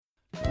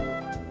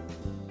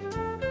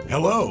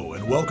Hello,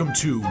 and welcome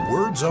to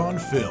Words on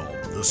Film,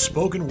 the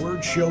spoken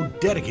word show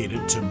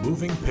dedicated to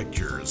moving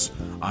pictures.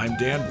 I'm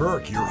Dan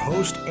Burke, your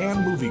host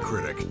and movie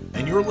critic,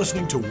 and you're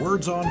listening to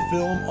Words on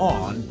Film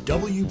on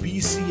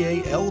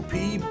WBCA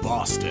LP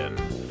Boston.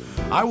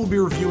 I will be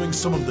reviewing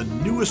some of the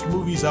newest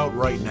movies out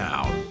right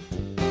now.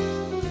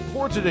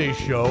 For today's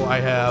show, I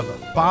have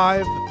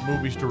 5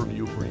 movies to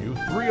review for you.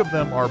 3 of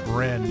them are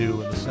brand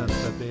new in the sense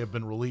that they have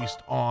been released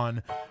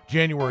on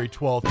January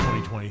 12th,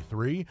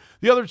 2023.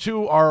 The other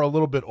 2 are a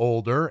little bit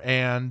older,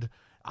 and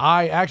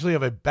I actually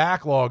have a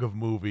backlog of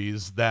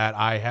movies that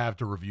I have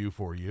to review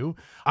for you.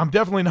 I'm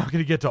definitely not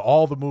going to get to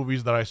all the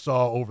movies that I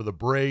saw over the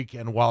break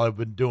and while I've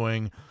been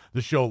doing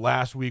the show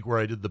last week where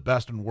I did the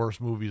best and worst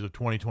movies of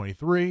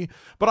 2023,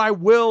 but I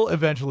will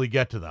eventually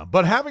get to them.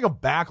 But having a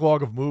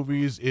backlog of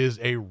movies is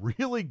a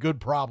really good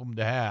problem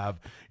to have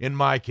in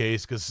my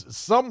case, because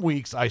some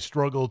weeks I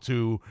struggle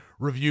to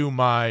review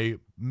my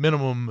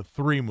minimum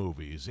 3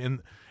 movies. And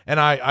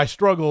I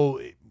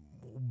struggle,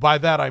 by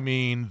that I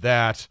mean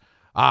that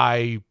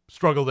I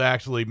struggle to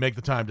actually make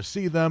the time to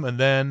see them and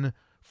then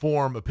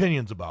form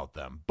opinions about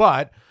them.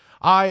 But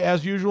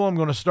as usual, I'm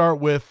going to start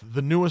with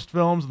the newest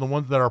films and the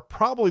ones that are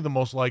probably the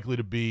most likely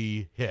to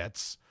be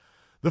hits.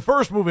 The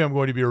first movie I'm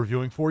going to be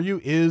reviewing for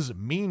you is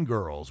Mean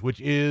Girls,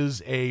 which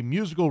is a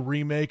musical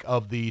remake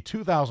of the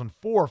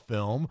 2004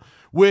 film,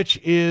 which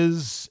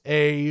is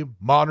a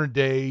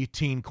modern-day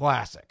teen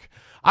classic.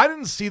 I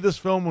didn't see this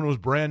film when it was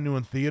brand new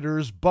in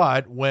theaters,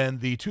 but when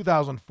the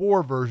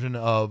 2004 version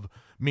of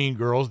Mean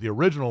Girls, the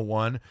original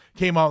one,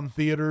 came out in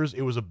theaters,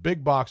 it was a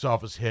big box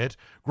office hit,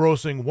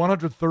 grossing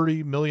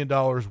 $130 million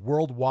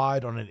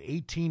worldwide on an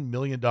 $18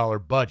 million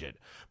budget.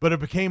 But it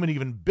became an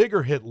even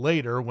bigger hit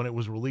later when it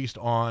was released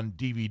on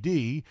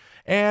DVD,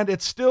 and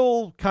it's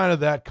still kind of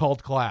that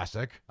cult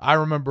classic. I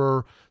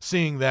remember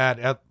seeing that,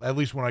 at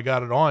least when I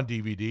got it on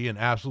DVD, and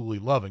absolutely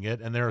loving it,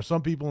 and there are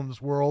some people in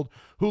this world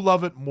who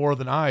love it more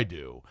than I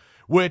do.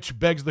 Which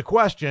begs the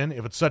question,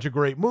 if it's such a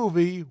great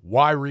movie,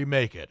 why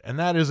remake it? And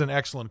that is an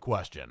excellent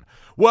question.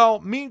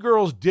 Well, Mean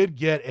Girls did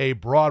get a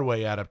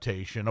Broadway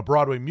adaptation, a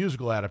Broadway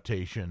musical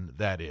adaptation,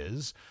 that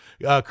is,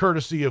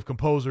 courtesy of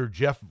composer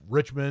Jeff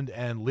Richmond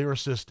and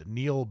lyricist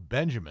Neil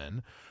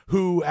Benjamin,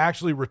 who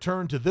actually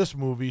returned to this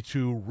movie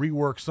to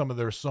rework some of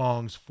their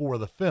songs for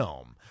the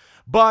film.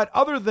 But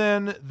other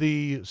than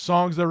the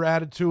songs that are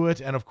added to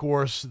it, and of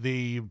course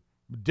the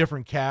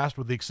different cast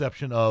with the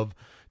exception of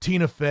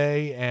Tina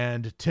Fey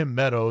and Tim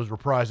Meadows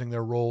reprising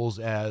their roles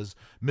as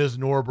Ms.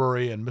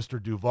 Norbury and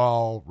Mr.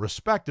 Duval,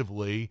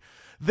 respectively,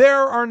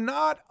 there are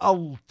not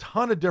a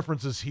ton of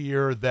differences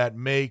here that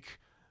make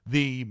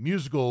the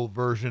musical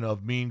version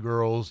of Mean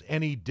Girls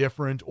any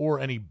different or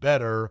any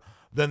better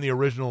than the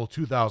original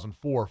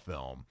 2004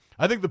 film.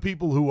 I think the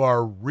people who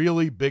are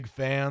really big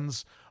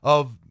fans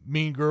of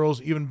Mean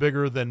Girls, even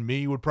bigger than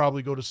me, would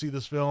probably go to see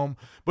this film,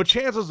 but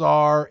chances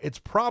are it's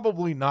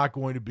probably not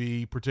going to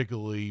be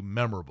particularly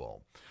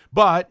memorable.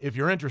 But if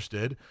you're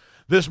interested,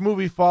 this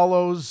movie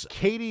follows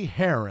Katie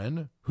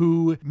Heron,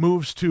 who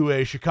moves to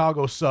a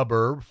Chicago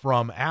suburb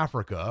from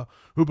Africa,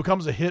 who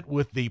becomes a hit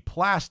with the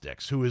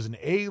Plastics, who is an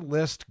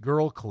A-list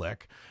girl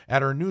clique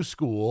at her new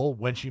school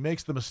when she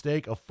makes the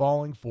mistake of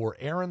falling for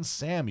Aaron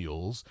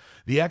Samuels,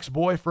 the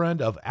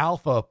ex-boyfriend of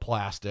Alpha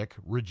Plastic,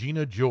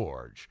 Regina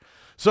George.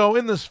 So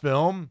in this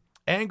film,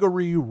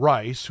 Angourie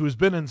Rice, who has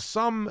been in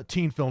some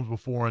teen films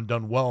before and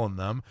done well in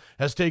them,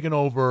 has taken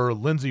over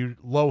Lindsay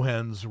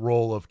Lohan's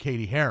role of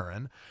Katie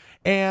Heron.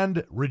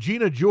 And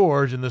Regina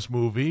George in this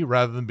movie,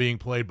 rather than being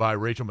played by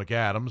Rachel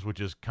McAdams, which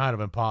is kind of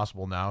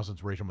impossible now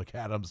since Rachel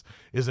McAdams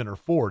is in her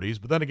 40s,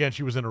 but then again,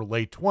 she was in her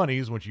late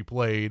 20s when she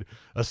played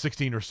a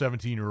 16 or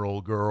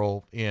 17-year-old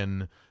girl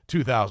in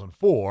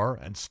 2004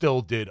 and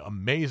still did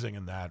amazing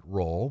in that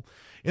role.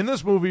 In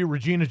this movie,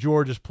 Regina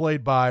George is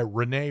played by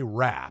Renee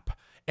Rapp.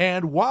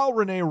 And while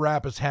Renee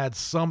Rapp has had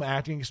some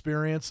acting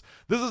experience,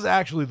 this is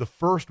actually the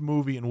first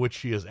movie in which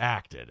she has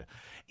acted.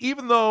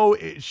 Even though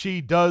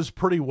she does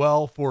pretty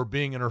well for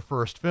being in her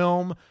first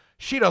film,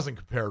 she doesn't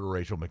compare to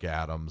Rachel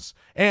McAdams.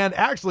 And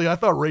actually, I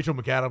thought Rachel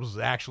McAdams was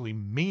actually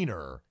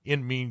meaner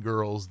in Mean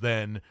Girls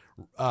than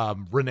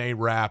Renee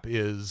Rapp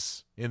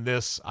is in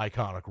this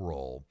iconic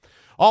role.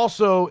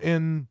 Also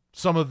in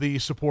some of the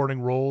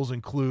supporting roles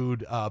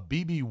include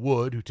B.B.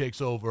 Wood, who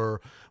takes over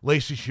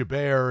Lacey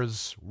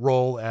Chabert's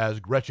role as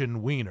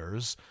Gretchen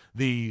Wieners,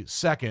 the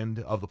second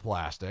of the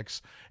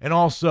Plastics. And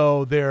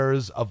also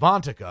there's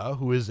Avantika,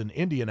 who is an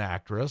Indian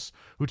actress,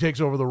 who takes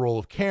over the role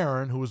of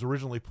Karen, who was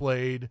originally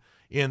played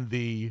in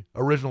the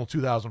original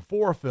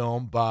 2004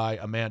 film by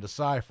Amanda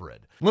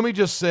Seyfried. Let me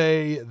just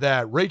say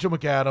that Rachel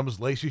McAdams,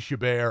 Lacey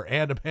Chabert,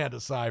 and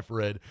Amanda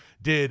Seyfried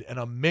did an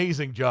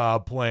amazing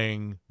job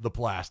playing the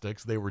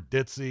Plastics. They were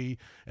ditzy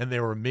and they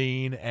were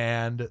mean,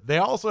 and they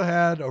also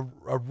had a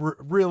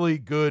really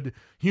good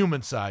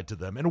human side to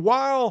them. And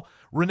while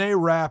Renee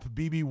Rapp,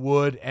 B.B.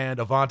 Wood, and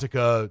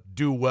Avantika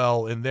do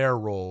well in their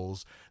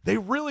roles, they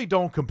really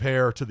don't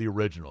compare to the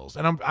originals.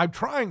 And I'm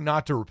trying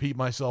not to repeat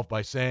myself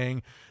by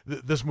saying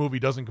this movie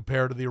doesn't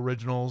compare to the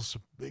originals,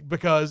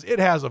 because it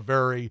has a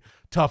very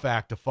tough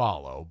act to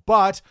follow.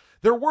 But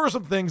there were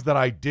some things that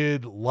I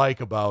did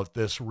like about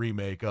this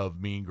remake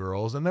of Mean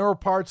Girls, and there were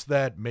parts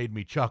that made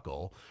me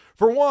chuckle.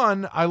 For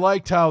one, I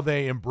liked how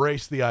they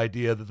embraced the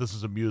idea that this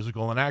is a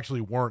musical and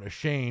actually weren't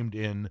ashamed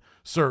in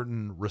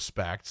certain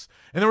respects.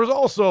 And there was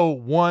also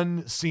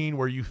one scene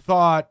where you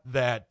thought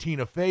that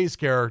Tina Fey's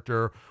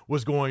character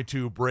was going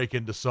to break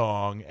into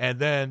song, and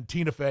then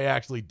Tina Fey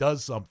actually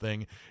does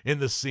something in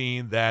the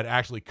scene that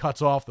actually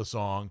cuts off the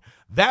song.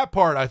 That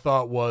part I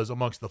thought was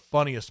amongst the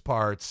funniest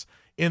parts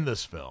in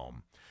this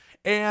film.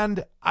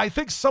 And I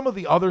think some of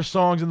the other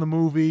songs in the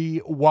movie,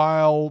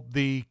 while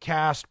the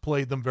cast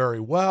played them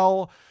very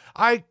well,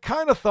 I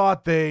kind of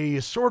thought they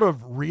sort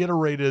of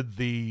reiterated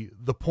the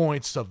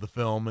points of the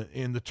film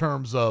in the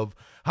terms of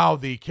how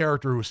the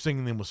character who was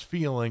singing them was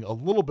feeling a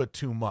little bit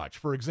too much.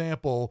 For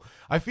example,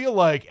 I feel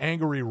like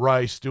Angourie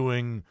Rice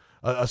doing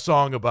a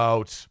song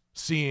about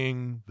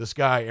seeing this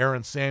guy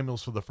Aaron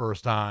Samuels for the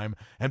first time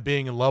and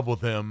being in love with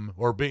him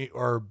or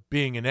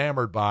being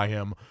enamored by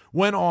him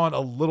went on a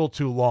little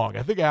too long.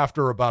 I think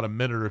after about a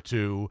minute or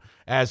two,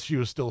 as she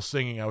was still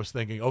singing, I was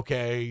thinking,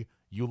 okay,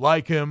 you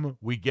like him,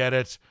 we get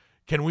it.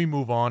 Can we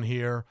move on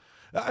here?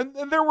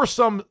 And there were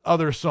some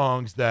other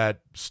songs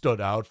that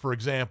stood out. For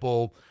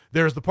example,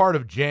 there's the part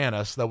of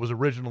Janice that was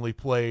originally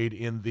played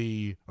in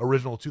the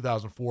original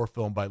 2004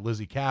 film by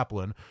Lizzie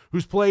Kaplan,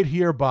 who's played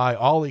here by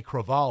Ollie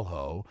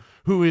Cravalho,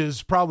 who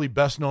is probably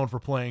best known for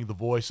playing the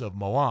voice of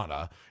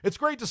Moana. It's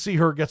great to see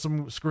her get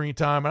some screen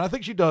time, and I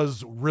think she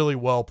does really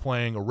well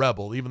playing a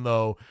rebel, even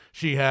though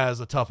she has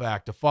a tough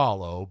act to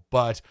follow.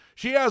 But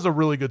she has a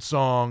really good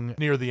song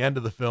near the end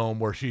of the film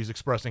where she's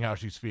expressing how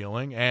she's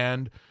feeling,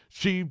 and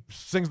she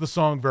sings the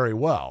song very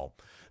well.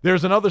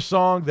 There's another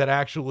song that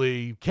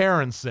actually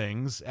Karen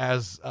sings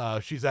as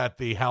she's at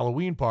the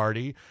Halloween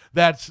party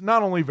that's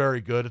not only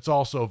very good, it's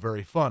also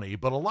very funny.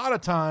 But a lot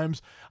of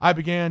times I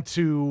began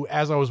to,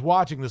 as I was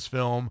watching this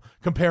film,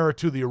 compare it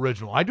to the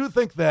original. I do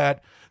think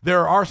that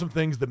there are some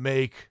things that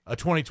make a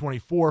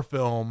 2024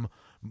 film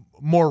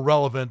more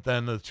relevant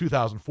than the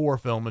 2004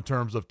 film in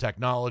terms of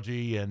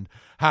technology and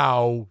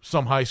how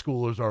some high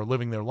schoolers are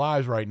living their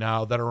lives right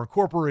now that are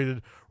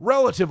incorporated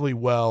relatively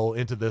well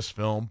into this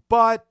film.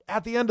 But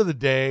at the end of the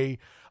day,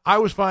 I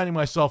was finding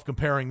myself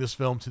comparing this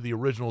film to the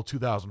original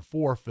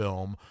 2004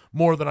 film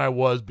more than I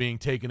was being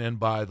taken in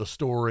by the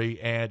story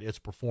and its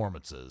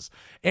performances.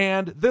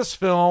 And this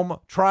film,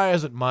 try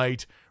as it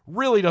might,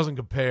 really doesn't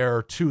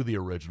compare to the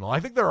original. I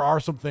think there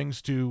are some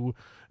things to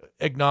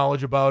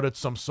acknowledge about it,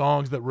 some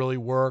songs that really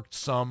worked,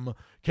 some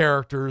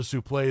characters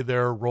who play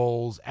their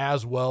roles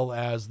as well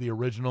as the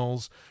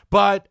originals,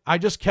 but I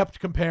just kept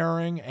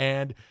comparing,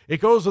 and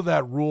it goes to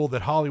that rule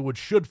that Hollywood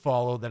should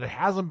follow that it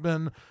hasn't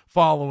been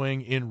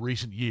following in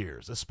recent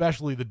years,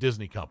 especially the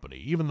Disney company.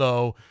 Even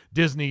though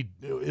Disney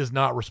is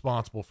not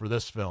responsible for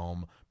this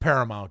film,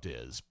 Paramount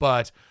is.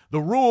 But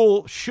the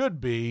rule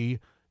should be,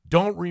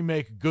 don't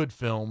remake good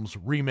films,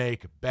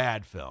 remake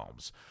bad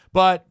films.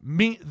 But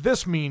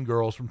this Mean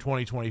Girls from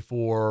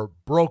 2024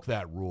 broke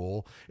that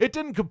rule. It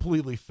didn't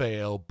completely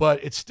fail,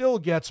 but it still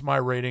gets my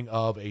rating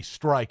of a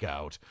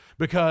strikeout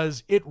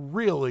because it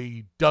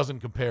really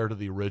doesn't compare to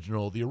the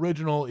original. The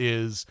original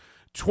is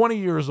 20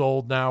 years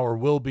old now, or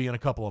will be in a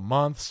couple of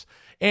months,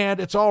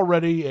 and it's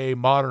already a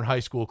modern high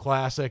school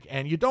classic,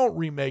 and you don't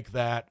remake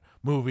that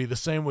movie the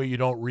same way you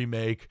don't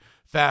remake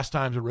Fast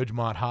Times at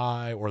Ridgemont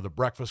High or The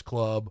Breakfast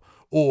Club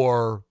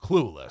or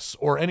Clueless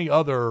or any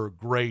other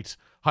great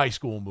high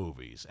school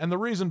movies. And the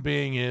reason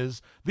being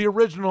is the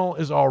original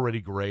is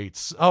already great,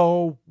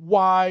 so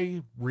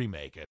why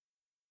remake it?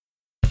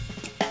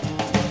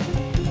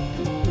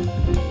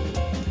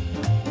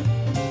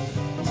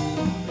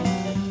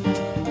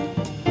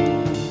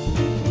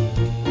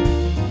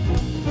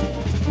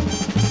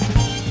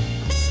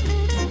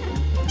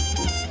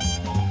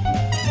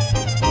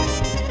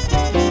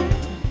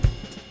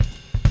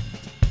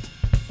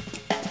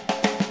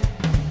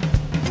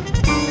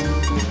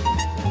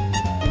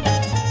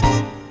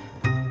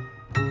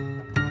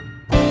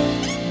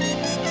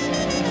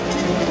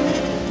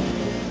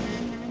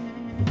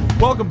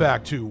 Welcome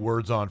back to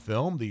Words on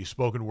Film, the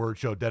spoken word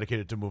show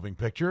dedicated to moving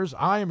pictures.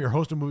 I am your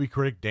host and movie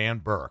critic, Dan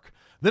Burke.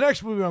 The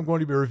next movie I'm going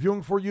to be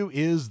reviewing for you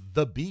is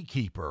The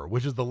Beekeeper,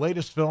 which is the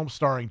latest film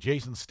starring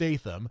Jason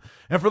Statham.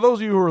 And for those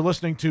of you who are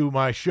listening to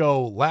my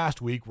show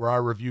last week where I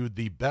reviewed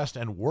the best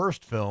and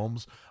worst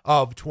films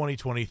of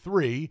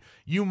 2023,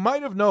 you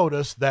might have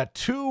noticed that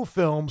 2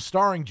 films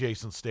starring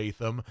Jason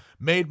Statham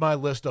made my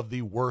list of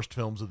the worst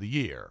films of the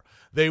year.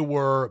 They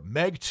were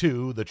Meg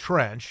 2, The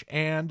Trench,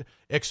 and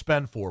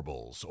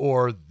Expendables,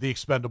 or The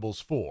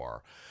Expendables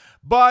 4.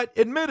 But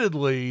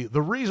admittedly,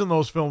 the reason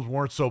those films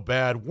weren't so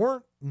bad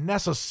weren't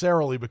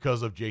necessarily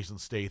because of Jason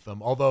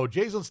Statham, although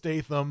Jason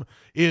Statham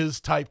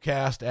is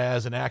typecast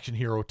as an action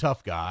hero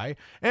tough guy,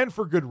 and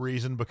for good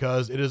reason,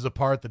 because it is a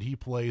part that he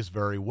plays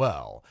very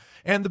well.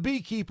 And The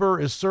Beekeeper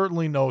is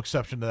certainly no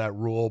exception to that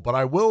rule, but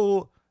I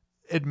will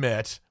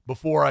admit,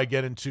 before I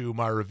get into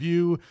my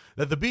review,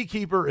 that The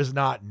Beekeeper is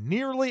not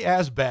nearly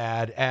as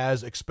bad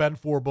as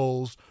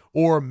Expendables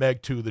or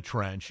Meg 2 The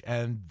Trench,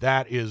 and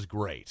that is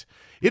great.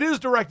 It is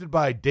directed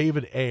by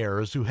David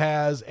Ayers, who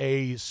has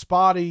a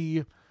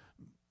spotty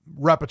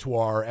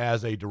repertoire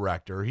as a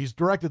director. He's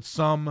directed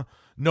some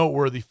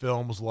noteworthy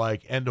films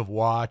like End of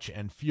Watch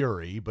and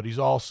Fury, but he's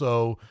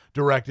also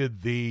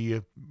directed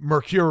the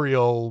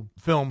mercurial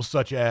films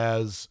such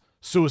as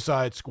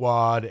Suicide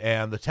Squad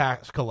and The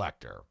Tax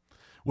Collector,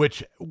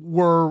 which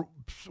were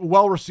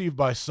well received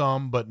by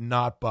some, but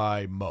not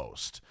by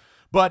most.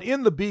 But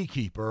in The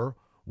Beekeeper,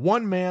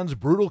 one man's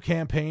brutal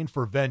campaign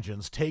for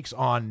vengeance takes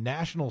on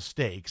national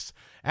stakes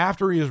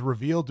after he is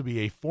revealed to be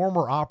a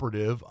former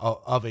operative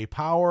of a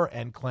power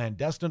and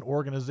clandestine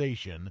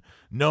organization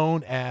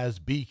known as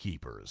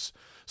Beekeepers.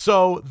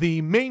 So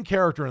the main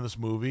character in this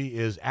movie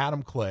is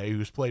Adam Clay,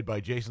 who's played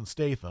by Jason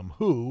Statham,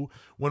 who,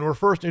 when we're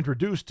first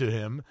introduced to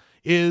him,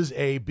 is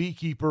a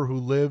beekeeper who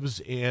lives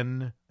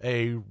in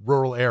a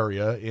rural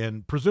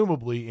area,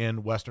 presumably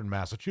in western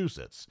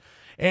Massachusetts.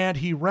 And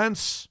he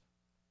rents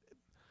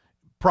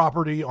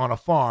property on a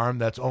farm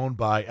that's owned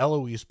by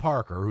Eloise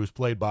Parker, who's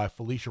played by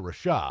Felicia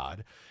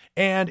Rashad.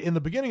 And in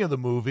the beginning of the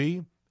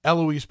movie,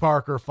 Eloise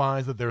Parker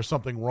finds that there's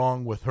something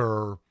wrong with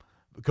her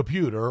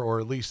computer, or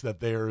at least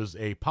that there's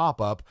a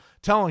pop-up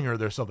telling her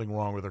there's something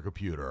wrong with her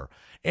computer.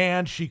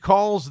 And she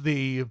calls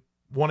the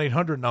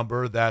 1-800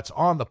 number that's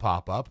on the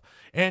pop-up,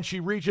 and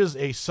she reaches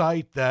a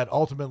site that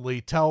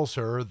ultimately tells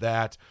her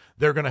that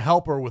they're going to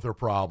help her with her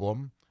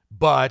problem,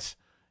 but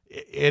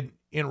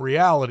in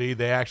reality,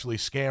 they actually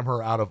scam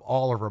her out of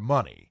all of her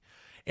money.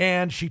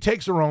 And she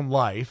takes her own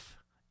life,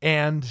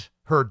 and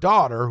her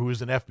daughter, who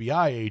is an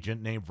FBI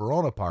agent named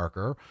Verona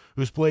Parker,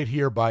 who's played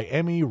here by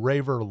Emmy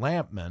Raver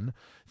Lampman,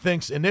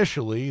 thinks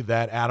initially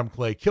that Adam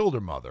Clay killed her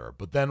mother.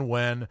 But then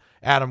when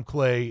Adam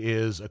Clay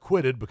is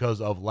acquitted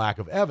because of lack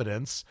of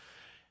evidence,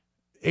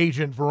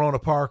 Agent Verona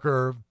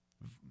Parker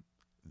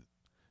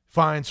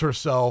finds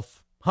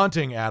herself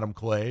hunting Adam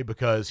Clay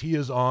because he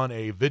is on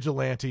a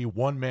vigilante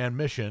one-man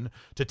mission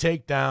to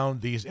take down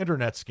these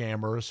internet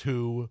scammers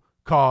who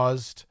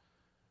caused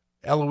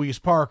Eloise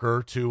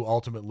Parker to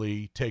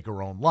ultimately take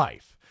her own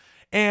life.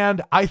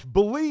 And I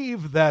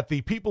believe that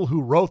the people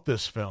who wrote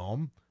this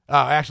film,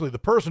 actually the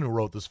person who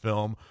wrote this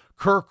film,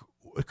 Kurt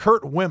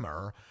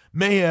Wimmer,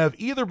 may have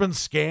either been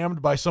scammed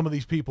by some of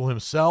these people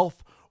himself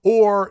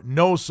or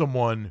knows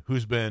someone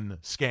who's been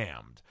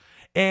scammed.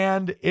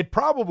 And it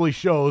probably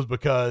shows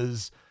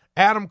because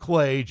Adam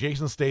Clay,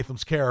 Jason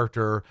Statham's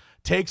character,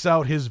 takes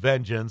out his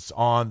vengeance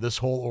on this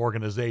whole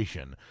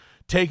organization,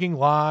 taking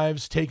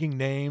lives, taking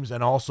names,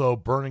 and also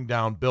burning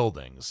down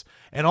buildings.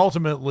 And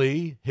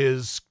ultimately,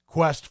 his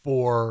quest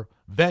for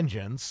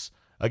vengeance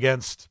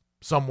against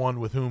someone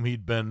with whom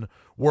he'd been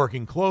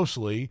working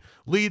closely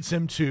leads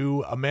him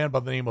to a man by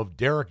the name of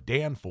Derek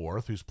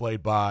Danforth, who's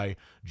played by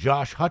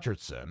Josh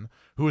Hutcherson,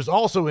 who is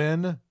also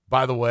in,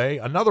 by the way,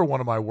 another one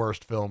of my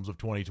worst films of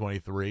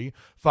 2023,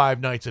 Five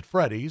Nights at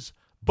Freddy's.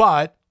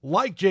 But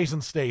like Jason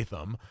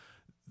Statham,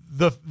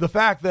 the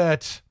fact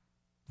that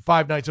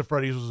Five Nights at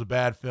Freddy's was a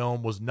bad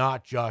film was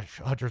not Josh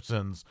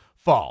Hutcherson's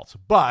fault.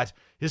 But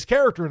his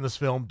character in this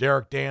film,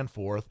 Derek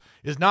Danforth,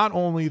 is not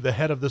only the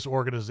head of this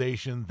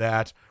organization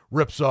that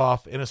rips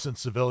off innocent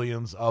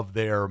civilians of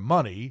their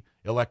money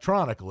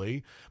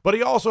electronically, but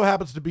he also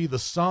happens to be the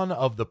son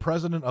of the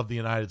President of the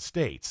United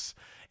States.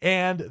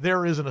 And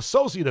there is an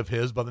associate of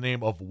his by the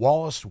name of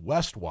Wallace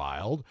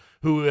Westwild,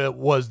 who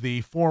was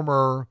the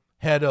former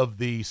head of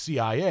the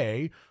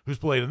CIA, who's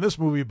played in this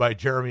movie by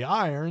Jeremy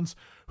Irons,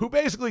 who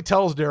basically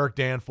tells Derek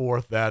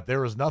Danforth that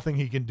there is nothing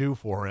he can do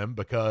for him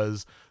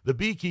because the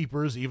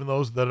beekeepers, even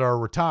those that are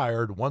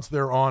retired, once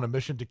they're on a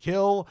mission to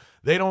kill,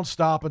 they don't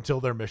stop until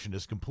their mission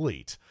is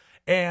complete.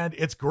 And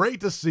it's great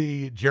to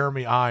see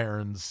Jeremy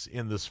Irons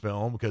in this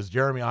film because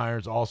Jeremy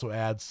Irons also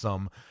adds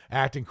some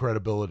acting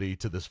credibility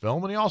to this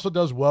film, and he also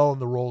does well in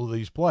the role that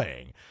he's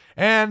playing.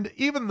 And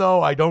even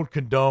though I don't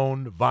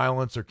condone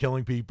violence or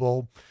killing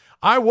people,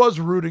 I was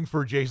rooting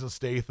for Jason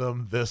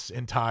Statham this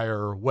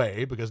entire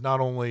way because not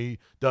only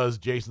does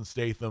Jason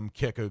Statham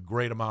kick a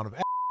great amount of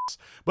ass,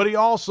 but he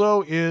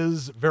also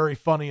is very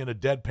funny in a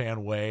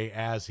deadpan way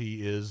as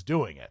he is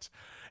doing it.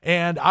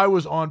 And I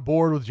was on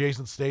board with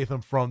Jason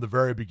Statham from the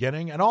very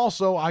beginning, and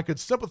also I could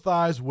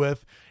sympathize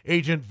with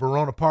Agent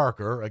Verona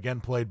Parker, again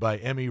played by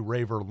Emmy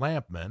Raver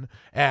Lampman,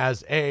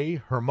 as A,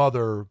 her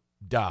mother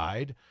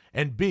died,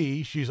 and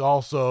B, she's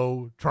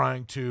also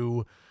trying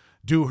to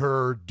do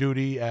her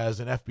duty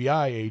as an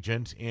FBI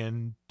agent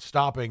in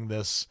stopping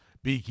this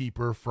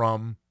beekeeper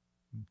from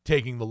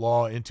taking the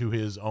law into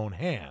his own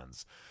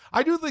hands.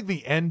 I do think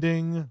the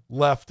ending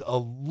left a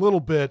little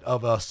bit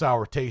of a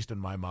sour taste in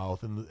my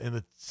mouth in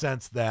the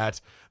sense that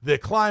the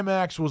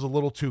climax was a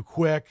little too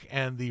quick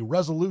and the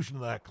resolution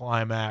of that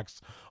climax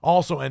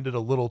also ended a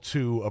little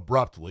too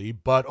abruptly.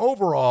 But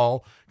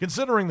overall,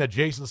 considering that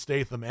Jason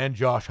Statham and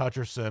Josh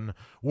Hutcherson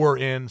were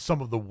in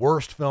some of the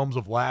worst films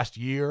of last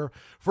year,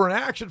 for an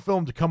action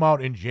film to come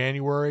out in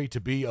January to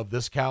be of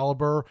this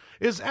caliber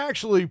is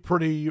actually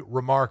pretty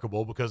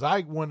remarkable, because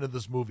I went into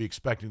this movie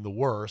expecting the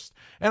worst,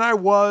 and I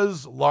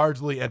was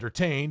largely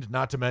entertained,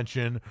 not to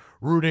mention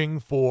rooting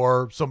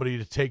for somebody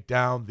to take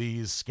down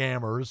these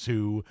scammers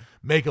who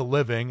make a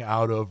living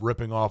out of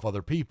ripping off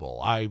other people.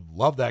 I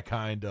love that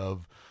kind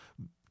of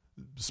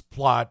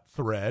plot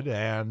thread,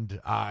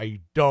 and I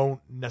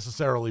don't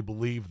necessarily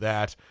believe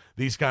that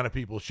these kind of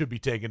people should be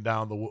taken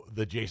down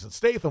the Jason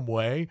Statham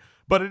way,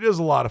 but it is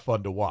a lot of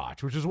fun to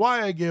watch, which is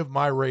why I give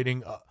my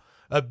rating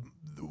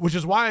which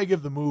is why I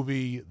give the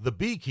movie The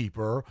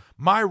Beekeeper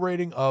my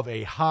rating of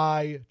a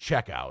high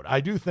checkout.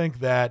 I do think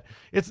that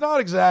it's not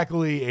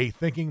exactly a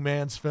thinking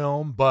man's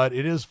film, but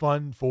it is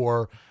fun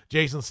for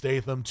Jason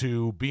Statham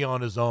to be on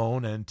his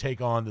own and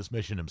take on this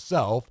mission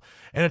himself.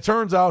 And it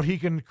turns out he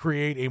can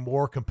create a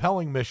more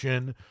compelling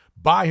mission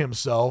by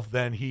himself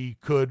than he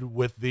could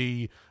with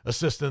the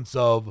assistance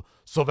of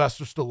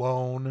Sylvester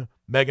Stallone,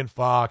 Megan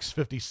Fox,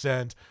 50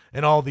 Cent,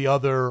 and all the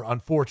other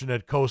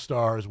unfortunate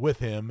co-stars with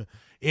him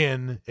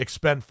in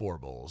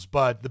Expendables.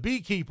 But The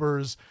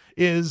Beekeepers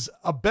is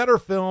a better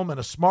film and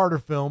a smarter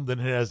film than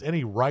it has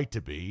any right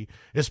to be,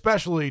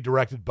 especially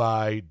directed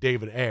by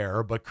David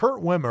Ayer. But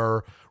Kurt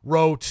Wimmer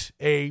wrote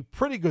a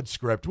pretty good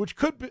script, which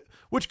could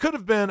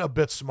have been a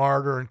bit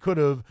smarter and could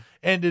have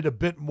ended a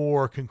bit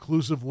more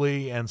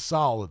conclusively and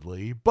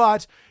solidly.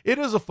 But it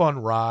is a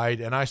fun ride,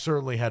 and I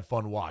certainly had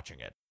fun watching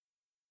it.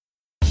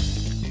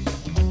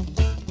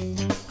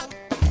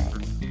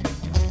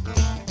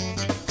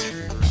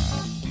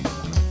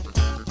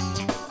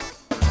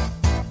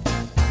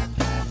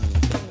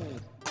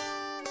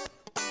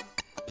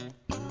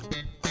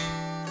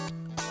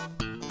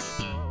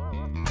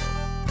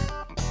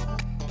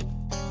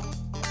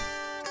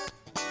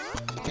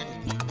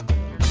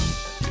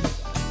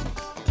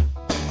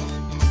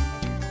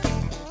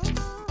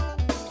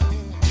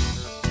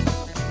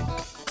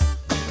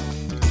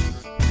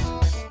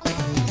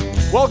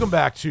 Welcome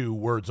back to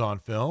Words on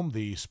Film,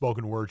 the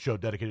spoken word show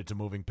dedicated to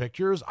moving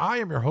pictures. I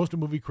am your host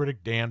and movie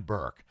critic, Dan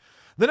Burke.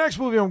 The next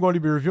movie I'm going to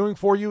be reviewing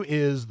for you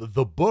is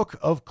The Book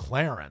of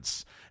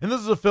Clarence. And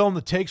this is a film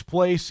that takes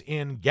place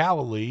in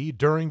Galilee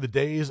during the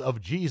days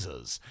of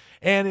Jesus.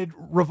 And it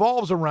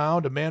revolves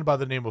around a man by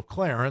the name of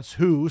Clarence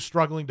who,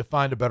 struggling to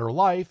find a better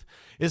life,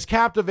 is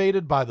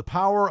captivated by the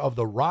power of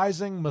the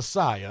rising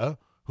Messiah,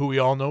 who we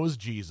all know as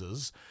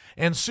Jesus,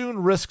 and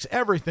soon risks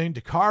everything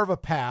to carve a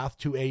path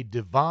to a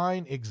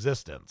divine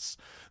existence.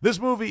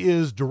 This movie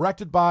is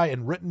directed by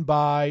and written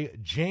by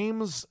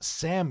James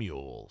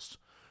Samuels,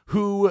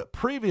 who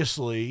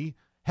previously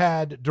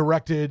had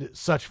directed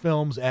such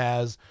films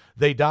as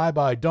They Die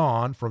by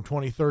Dawn from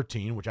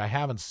 2013, which I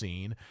haven't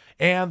seen,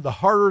 and The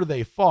Harder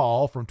They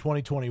Fall from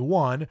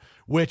 2021,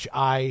 which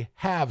I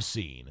have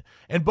seen.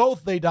 And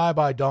both They Die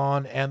by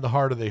Dawn and The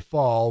Harder They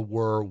Fall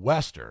were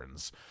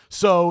Westerns.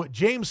 So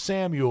James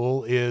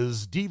Samuel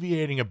is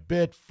deviating a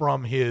bit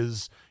from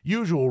his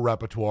usual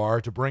repertoire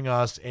to bring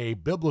us a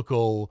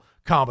biblical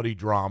comedy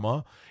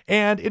drama.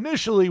 And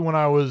initially, when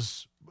I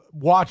was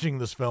watching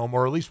this film,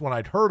 or at least when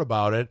I'd heard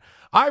about it,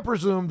 I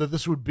presumed that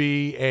this would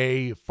be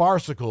a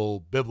farcical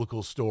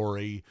biblical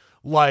story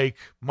like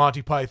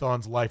Monty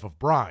Python's Life of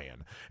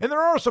Brian. And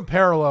there are some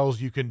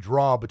parallels you can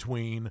draw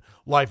between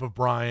Life of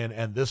Brian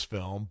and this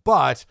film,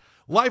 but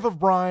Life of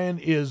Brian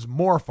is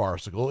more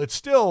farcical. It's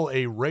still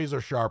a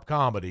razor-sharp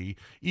comedy,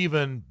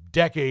 even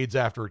decades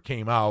after it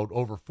came out,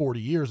 over 40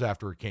 years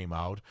after it came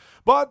out.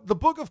 But The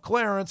Book of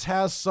Clarence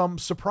has some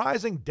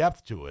surprising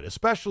depth to it,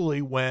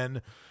 especially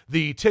when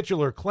the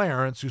titular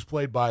Clarence, who's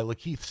played by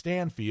Lakeith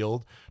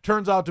Stanfield,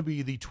 turns out to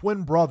be the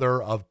twin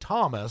brother of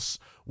Thomas,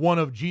 one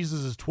of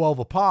Jesus' 12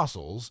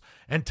 apostles,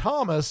 and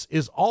Thomas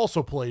is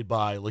also played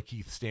by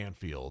Lakeith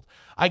Stanfield.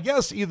 I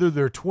guess either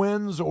they're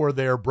twins or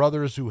they're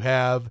brothers who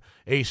have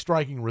a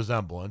striking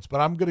resemblance,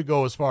 but I'm going to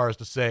go as far as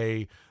to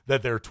say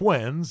that they're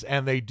twins,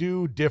 and they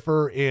do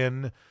differ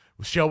in,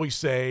 shall we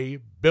say,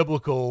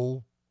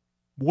 biblical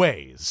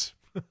ways.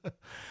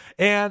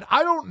 And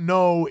I don't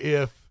know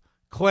if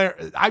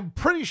I'm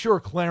pretty sure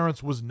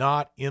Clarence was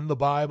not in the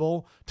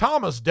Bible.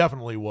 Thomas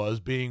definitely was,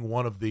 being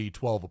one of the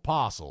 12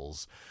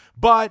 apostles.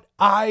 But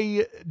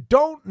I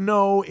don't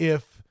know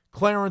if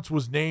Clarence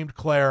was named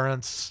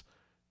Clarence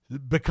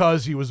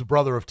because he was a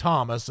brother of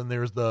Thomas, and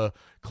there's the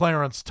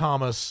Clarence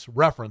Thomas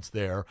reference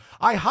there.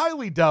 I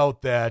highly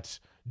doubt that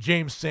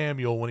James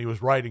Samuel, when he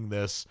was writing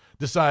this,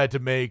 decided to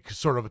make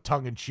sort of a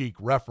tongue-in-cheek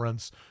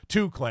reference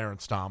to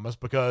Clarence Thomas,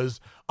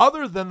 because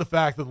other than the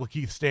fact that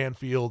Lakeith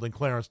Stanfield and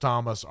Clarence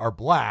Thomas are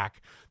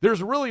black,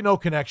 there's really no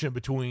connection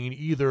between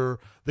either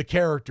the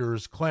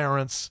characters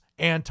Clarence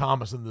and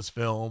Thomas in this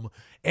film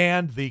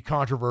and the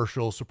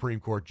controversial Supreme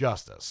Court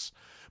justice.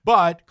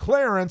 But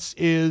Clarence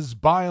is,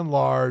 by and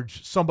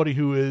large, somebody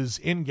who is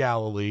in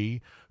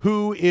Galilee,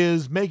 who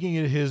is making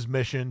it his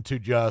mission to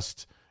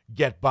just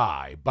get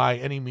by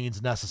any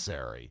means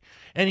necessary.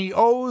 And he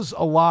owes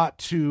a lot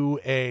to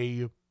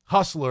a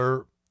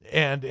hustler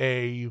and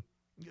a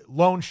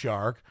loan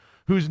shark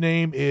whose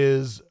name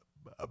is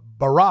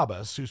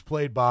Barabbas, who's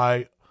played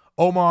by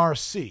Omar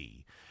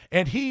Sy.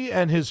 And he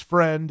and his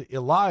friend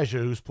Elijah,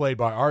 who's played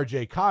by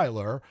R.J.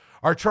 Kyler,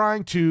 are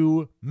trying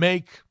to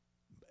make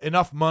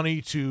enough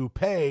money to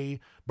pay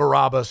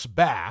Barabbas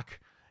back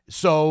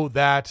so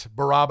that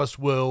Barabbas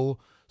will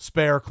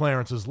spare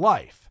Clarence's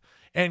life.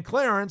 And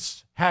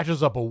Clarence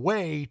hatches up a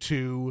way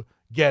to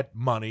get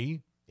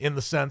money in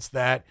the sense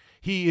that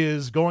he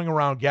is going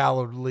around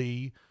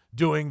Galilee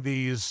doing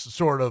these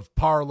sort of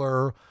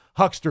parlor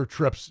huckster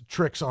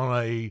tricks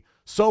on a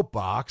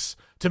soapbox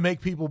to make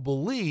people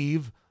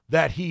believe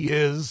that he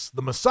is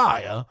the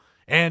Messiah.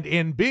 And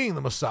in being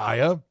the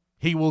Messiah,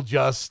 people will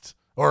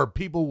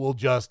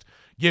just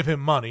give him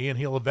money and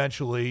he'll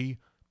eventually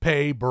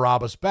pay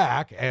Barabbas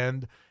back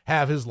and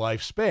have his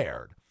life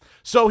spared.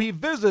 So he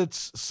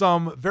visits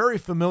some very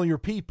familiar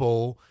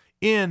people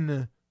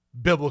in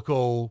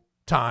biblical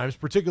times,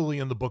 particularly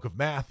in the book of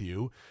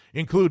Matthew,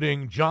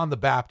 including John the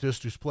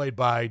Baptist, who's played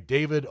by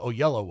David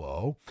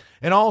Oyelowo,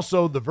 and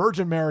also the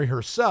Virgin Mary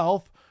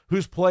herself,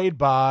 who's played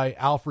by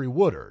Alfre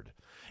Woodard.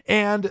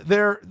 And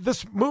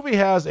this movie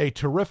has a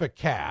terrific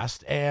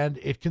cast, and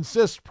it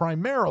consists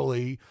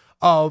primarily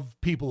of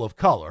people of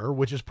color,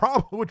 which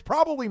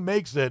probably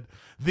makes it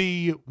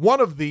one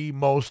of the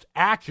most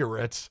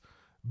accurate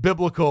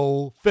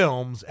biblical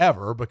films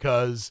ever,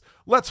 because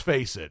let's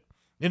face it,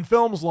 in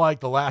films like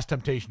The Last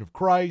Temptation of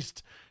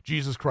Christ,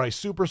 Jesus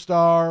Christ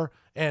Superstar,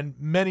 and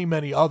many,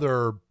 many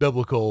other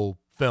biblical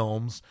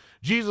films,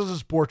 Jesus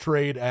is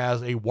portrayed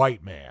as a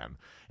white man.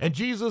 And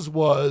Jesus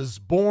was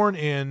born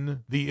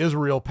in the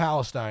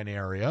Israel-Palestine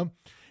area,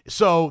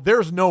 so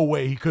there's no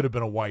way he could have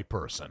been a white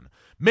person.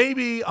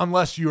 Maybe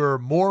unless you're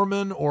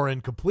Mormon or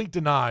in complete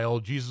denial,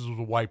 Jesus was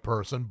a white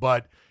person,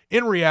 but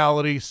in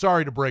reality,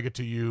 sorry to break it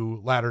to you,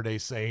 Latter-day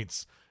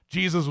Saints,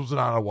 Jesus was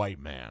not a white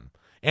man.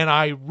 And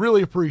I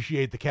really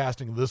appreciate the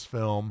casting of this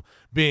film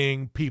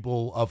being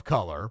people of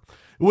color,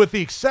 with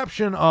the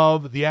exception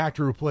of the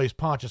actor who plays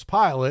Pontius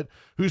Pilate,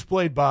 who's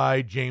played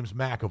by James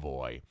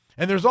McAvoy.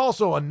 And there's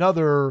also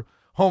another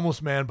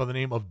homeless man by the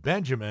name of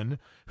Benjamin,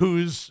 who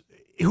is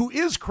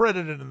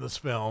credited in this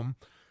film,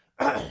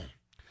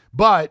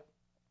 but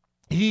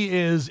he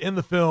is in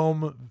the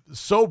film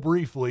so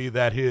briefly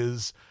that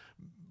his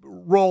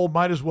role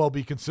might as well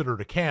be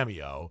considered a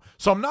cameo.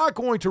 So I'm not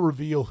going to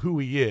reveal who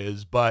he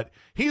is, but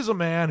he's a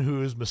man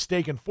who is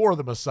mistaken for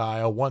the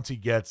Messiah once he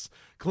gets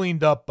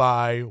cleaned up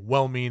by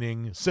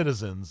well-meaning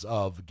citizens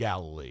of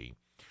Galilee.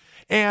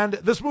 And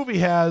this movie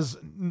has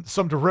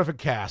some terrific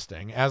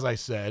casting. As I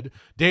said,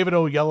 David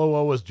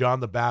Oyelowo as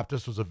John the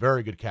Baptist was a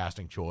very good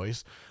casting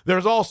choice.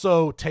 There's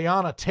also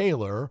Teyana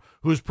Taylor,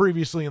 who's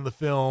previously in the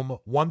film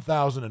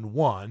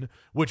 1001,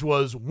 which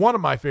was one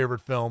of my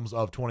favorite films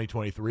of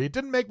 2023. It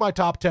didn't make my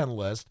top 10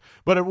 list,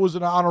 but it was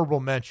an honorable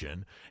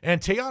mention. And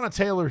Teyana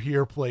Taylor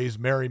here plays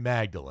Mary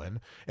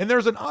Magdalene. And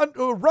there's a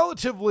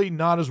relatively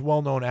not as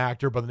well-known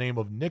actor by the name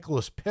of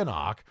Nicholas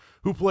Pinnock,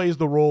 who plays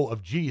the role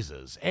of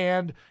Jesus.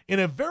 And in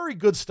a very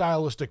good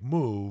stylistic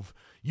move,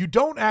 you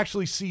don't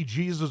actually see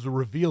Jesus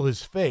reveal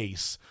his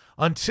face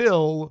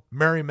until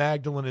Mary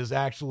Magdalene is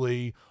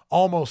actually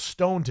almost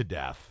stoned to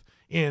death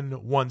in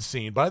one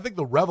scene. But I think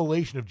the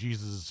revelation of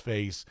Jesus'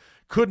 face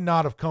could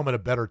not have come at a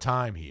better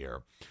time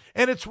here.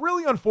 And it's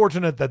really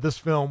unfortunate that this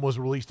film was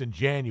released in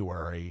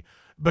January,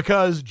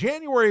 because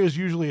January is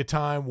usually a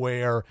time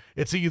where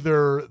it's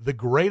either the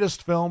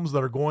greatest films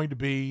that are going to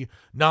be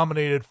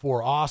nominated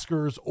for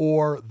Oscars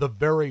or the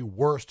very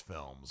worst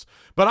films.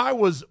 But I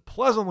was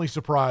pleasantly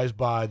surprised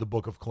by the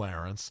Book of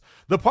Clarence.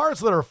 The parts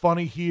that are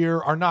funny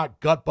here are not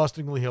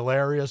gut-bustingly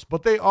hilarious,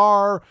 but they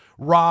are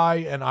wry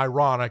and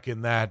ironic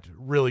in that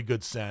really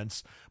good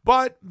sense.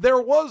 But there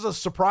was a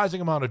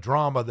surprising amount of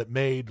drama that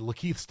made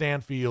Lakeith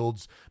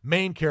Stanfield's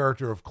main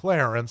character of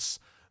Clarence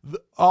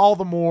all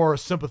the more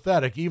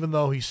sympathetic, even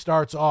though he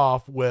starts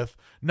off with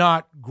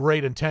not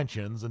great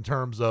intentions in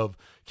terms of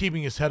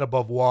keeping his head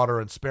above water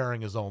and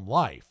sparing his own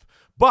life.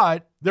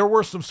 But there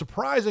were some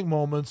surprising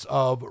moments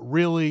of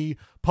really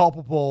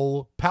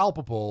palpable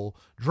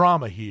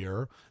drama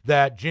here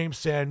that James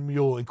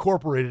Samuel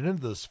incorporated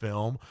into this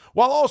film,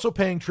 while also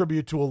paying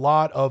tribute to a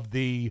lot of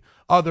the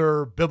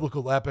other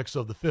biblical epics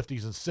of the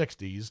 50s and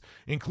 60s,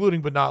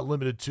 including but not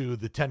limited to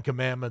the Ten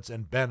Commandments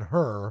and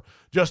Ben-Hur,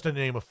 just to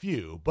name a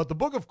few. But the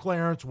Book of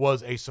Clarence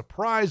was a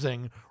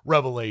surprising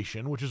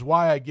revelation, which is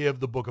why I give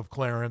the Book of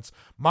Clarence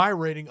my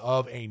rating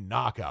of a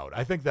knockout.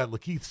 I think that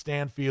Lakeith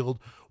Stanfield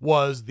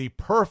was the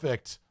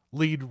perfect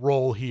lead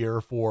role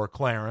here for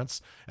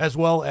Clarence, as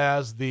well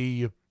as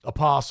the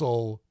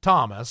Apostle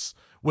Thomas,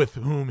 with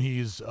whom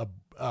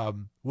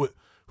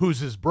who's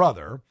his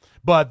brother.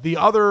 But the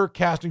other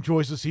casting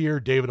choices here,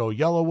 David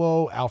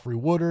Oyelowo, Alfre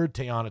Woodard,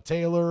 Teyana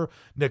Taylor,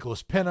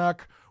 Nicholas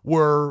Pinnock,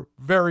 were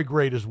very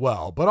great as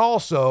well. But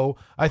also,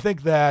 I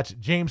think that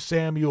James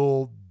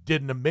Samuel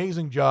did an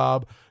amazing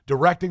job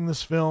directing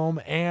this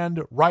film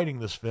and writing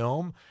this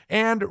film,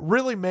 and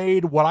really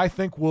made what I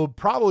think will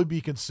probably be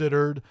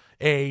considered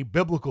a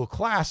biblical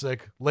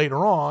classic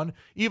later on,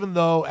 even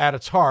though at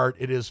its heart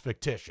it is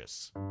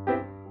fictitious.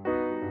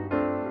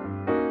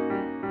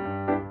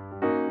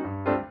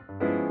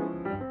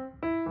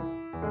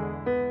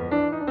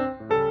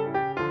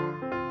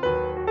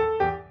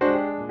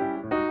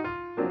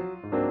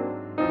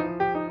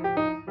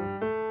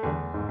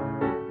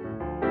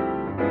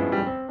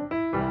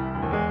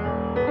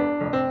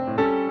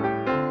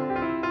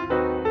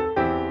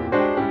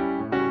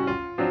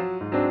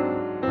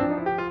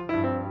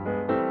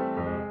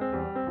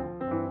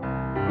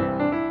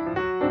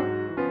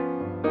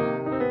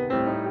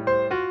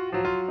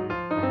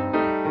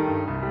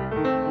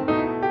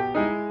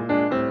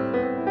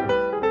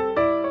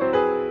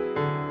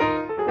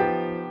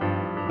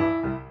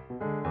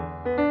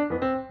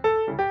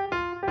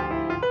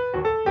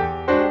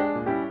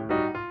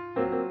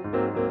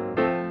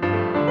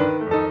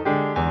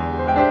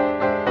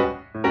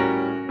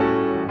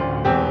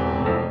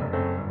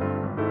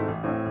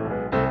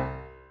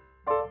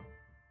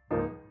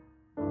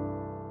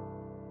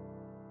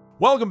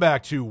 Welcome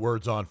back to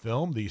Words on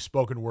Film, the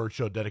spoken word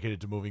show dedicated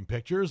to moving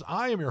pictures.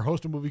 I am your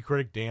host and movie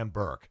critic, Dan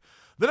Burke.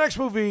 The next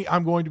movie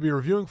I'm going to be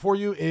reviewing for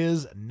you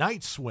is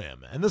Night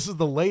Swim, and this is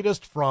the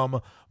latest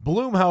from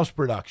Blumhouse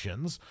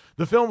Productions.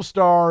 The film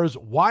stars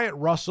Wyatt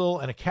Russell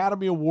and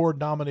Academy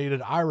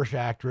Award-nominated Irish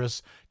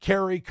actress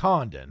Kerry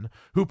Condon,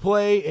 who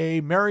play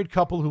a married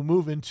couple who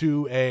move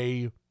into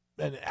an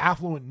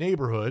affluent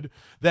neighborhood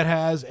that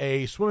has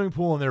a swimming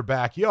pool in their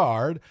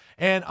backyard,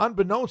 and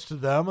unbeknownst to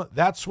them,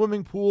 that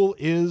swimming pool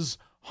is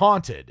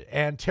haunted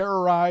and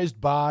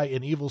terrorized by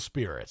an evil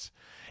spirit.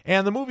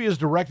 And the movie is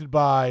directed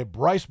by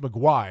Bryce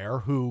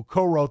McGuire, who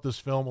co-wrote this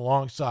film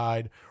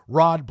alongside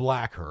Rod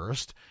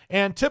Blackhurst.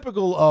 And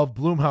typical of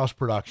Blumhouse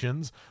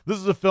Productions, this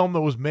is a film that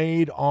was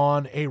made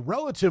on a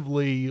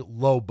relatively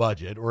low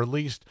budget, or at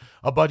least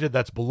a budget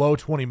that's below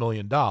 $20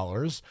 million.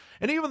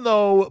 And even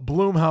though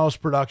Blumhouse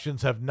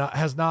Productions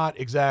has not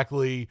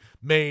exactly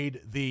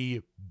made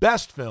the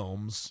best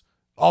films,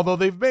 although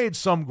they've made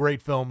some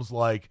great films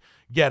like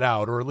Get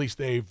Out, or at least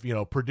they've,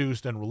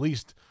 produced and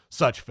released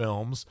such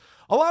films,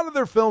 a lot of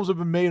their films have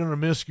been made on a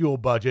minuscule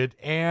budget,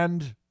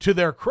 and to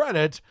their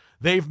credit,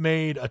 they've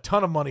made a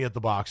ton of money at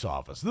the box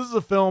office. This is a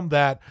film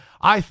that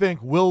I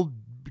think will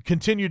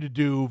continue to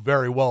do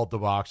very well at the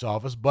box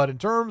office, but in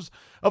terms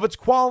of its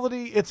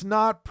quality, it's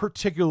not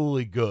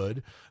particularly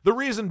good. The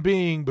reason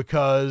being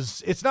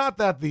because it's not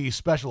that the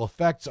special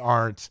effects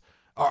aren't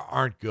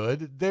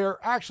good. They're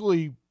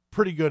actually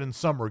pretty good in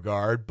some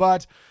regard,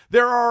 but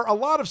there are a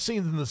lot of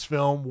scenes in this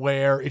film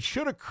where it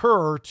should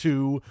occur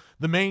to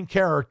the main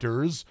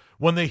characters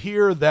when they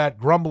hear that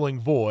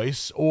grumbling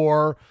voice,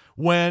 or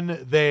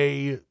when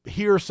they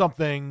hear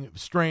something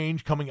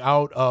strange coming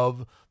out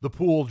of the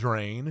pool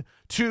drain,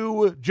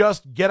 to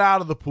just get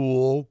out of the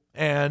pool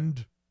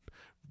and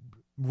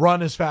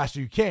run as fast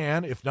as you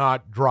can, if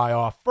not dry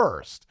off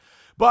first.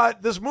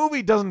 But this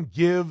movie doesn't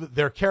give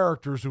their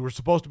characters, who are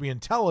supposed to be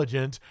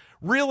intelligent,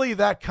 really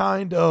that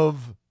kind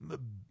of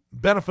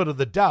benefit of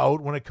the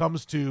doubt when it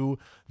comes to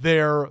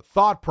their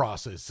thought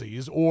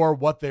processes, or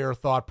what their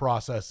thought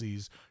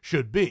processes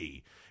should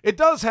be. It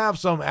does have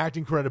some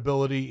acting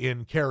credibility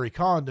in Kerry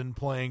Condon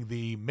playing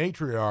the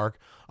matriarch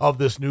of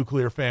this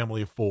nuclear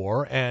family of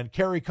four, and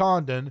Kerry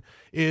Condon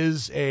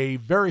is a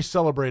very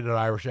celebrated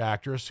Irish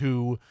actress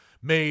who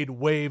made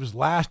waves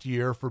last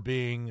year for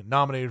being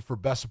nominated for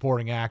Best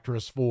Supporting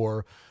Actress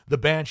for The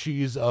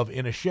Banshees of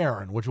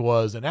Inisherin, which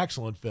was an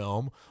excellent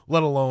film,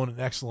 let alone an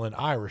excellent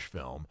Irish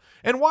film.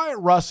 And Wyatt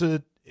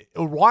Russell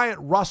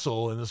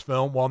in this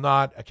film, while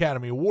not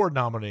Academy Award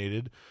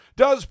nominated,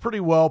 does pretty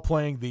well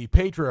playing the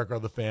patriarch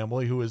of the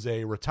family, who is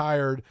a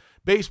retired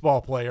baseball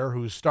player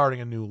who's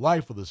starting a new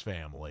life with his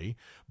family.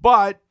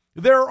 But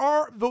there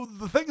are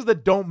the things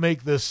that don't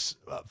make this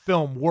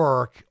film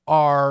work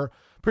are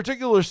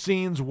particular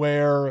scenes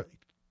where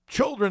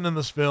children in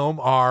this film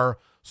are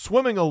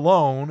swimming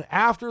alone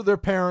after their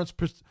parents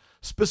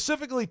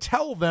specifically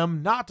tell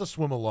them not to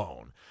swim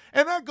alone.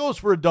 And that goes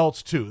for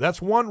adults too.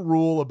 That's one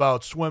rule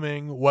about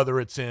swimming, whether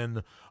it's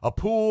in a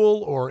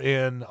pool or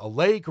in a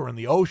lake or in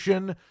the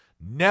ocean.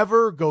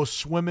 Never go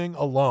swimming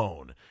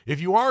alone. If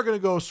you are going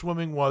to go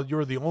swimming while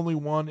you're the only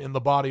one in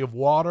the body of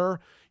water,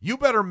 you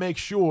better make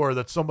sure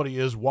that somebody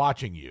is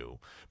watching you.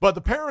 But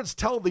the parents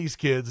tell these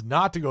kids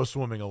not to go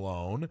swimming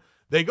alone.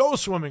 They go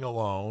swimming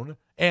alone,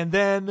 and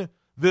then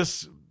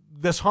this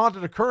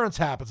haunted occurrence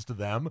happens to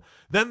them.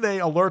 Then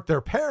they alert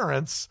their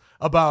parents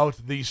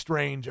about the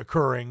strange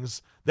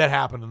occurrings that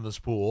happened in this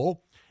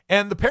pool.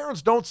 And the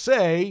parents don't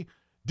say,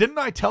 "Didn't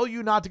I tell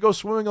you not to go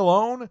swimming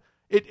alone?"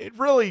 It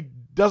really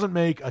doesn't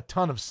make a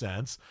ton of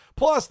sense.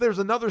 Plus, there's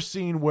another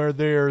scene where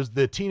there's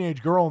the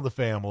teenage girl in the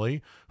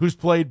family who's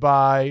played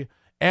by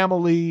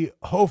Amelie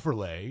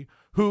Hoferle,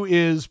 who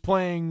is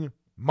playing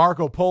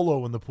Marco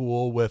Polo in the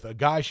pool with a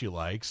guy she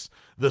likes,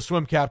 the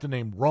swim captain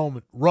named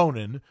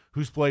Ronan,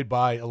 who's played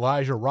by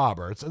Elijah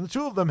Roberts. And the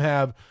two of them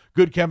have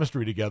good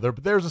chemistry together,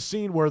 but there's a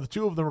scene where the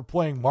two of them are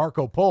playing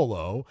Marco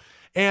Polo,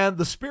 and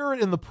the spirit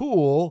in the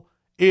pool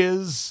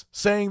is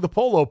saying the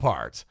polo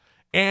part.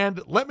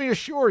 And let me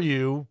assure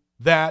you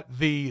that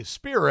the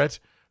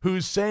spirit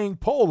who's saying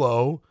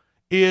polo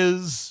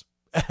is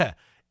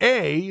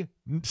A,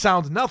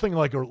 sounds nothing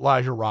like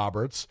Elijah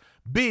Roberts,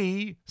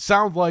 B,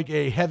 sounds like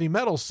a heavy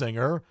metal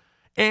singer,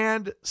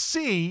 and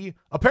C,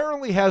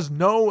 apparently has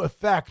no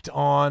effect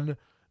on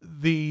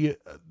the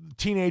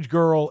teenage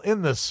girl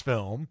in this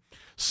film.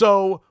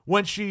 So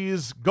when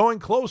she's going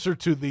closer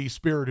to the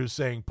spirit who's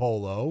saying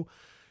polo,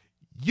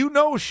 you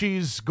know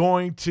she's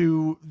going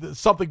to,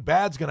 something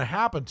bad's going to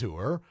happen to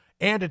her,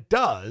 and it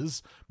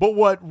does. But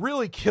what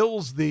really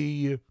kills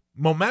the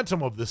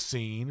momentum of this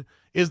scene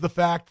is the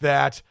fact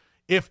that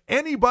if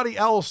anybody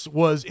else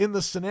was in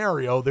the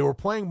scenario, they were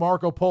playing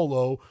Marco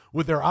Polo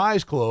with their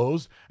eyes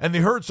closed, and they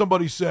heard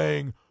somebody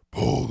saying,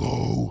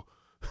 polo,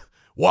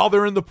 while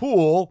they're in the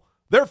pool,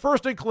 their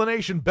first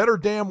inclination better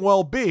damn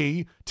well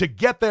be to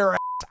get their ass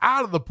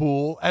out of the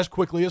pool as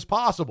quickly as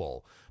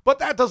possible. But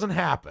that doesn't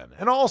happen.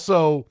 And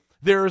also,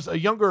 there's a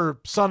younger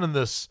son in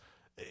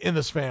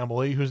this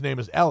family whose name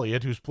is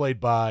Elliot, who's played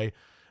by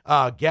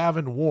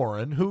Gavin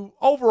Warren, who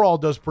overall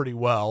does pretty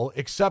well,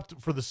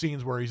 except for the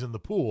scenes where he's in the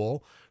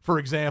pool. For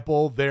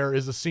example, there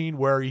is a scene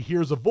where he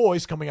hears a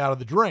voice coming out of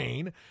the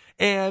drain,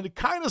 and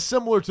kind of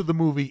similar to the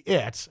movie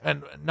It,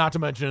 and not to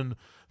mention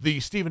the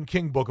Stephen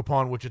King book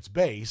upon which it's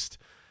based,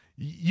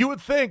 you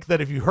would think that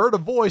if you heard a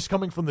voice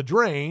coming from the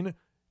drain,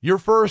 your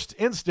first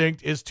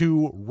instinct is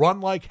to run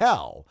like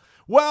hell.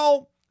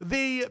 Well,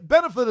 the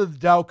benefit of the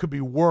doubt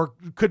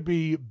could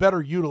be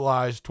better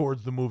utilized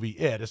towards the movie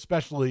It,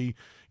 especially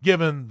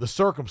given the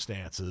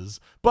circumstances.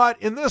 But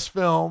in this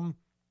film,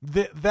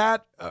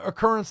 that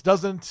occurrence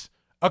doesn't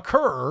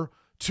occur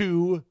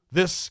to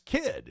this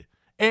kid.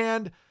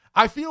 And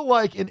I feel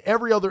like in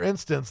every other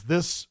instance,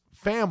 this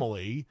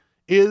family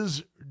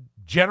is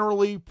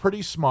generally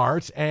pretty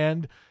smart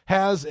and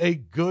has a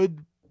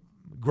good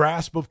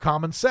grasp of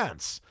common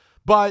sense.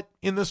 But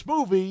in this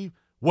movie,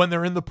 when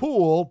they're in the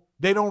pool,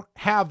 they don't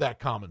have that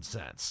common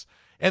sense.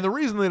 And the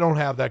reason they don't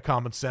have that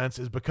common sense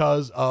is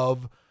because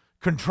of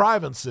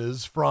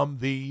contrivances from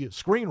the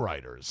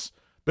screenwriters.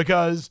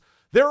 Because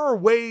there are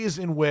ways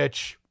in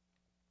which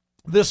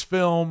this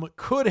film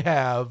could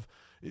have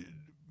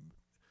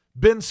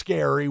been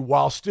scary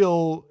while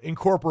still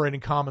incorporating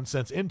common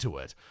sense into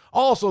it.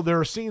 Also, there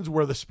are scenes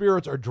where the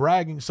spirits are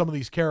dragging some of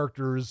these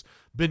characters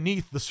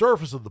beneath the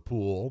surface of the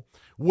pool,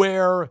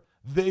 where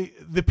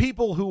the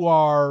people who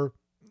are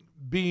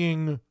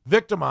being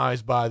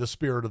victimized by the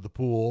spirit of the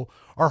pool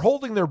are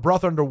holding their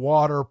breath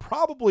underwater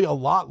probably a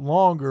lot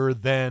longer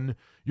than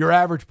your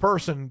average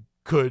person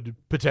could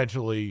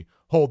potentially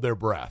hold their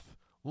breath,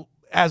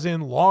 as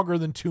in longer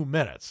than 2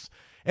 minutes.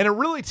 And it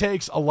really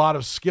takes a lot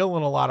of skill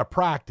and a lot of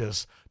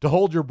practice to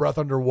hold your breath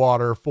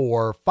underwater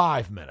for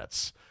 5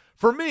 minutes.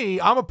 For me,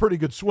 I'm a pretty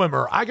good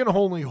swimmer. I can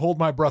only hold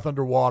my breath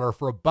underwater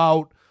for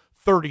about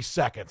 30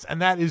 seconds,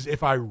 and that is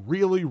if I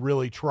really,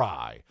 really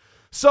try.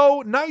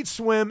 So Night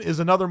Swim is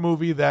another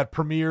movie that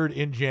premiered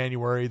in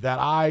January that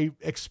I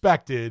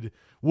expected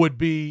would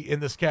be in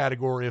this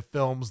category of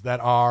films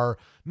that are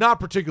not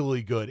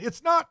particularly good.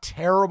 It's not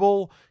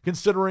terrible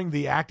considering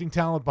the acting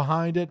talent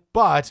behind it,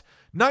 but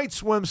Night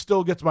Swim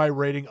still gets my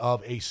rating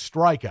of a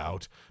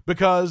strikeout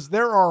because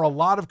there are a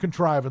lot of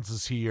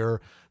contrivances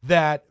here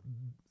that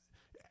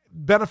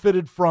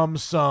benefited from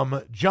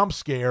some jump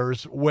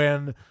scares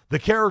when the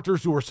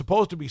characters who are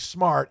supposed to be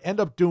smart end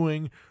up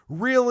doing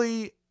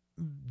really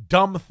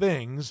dumb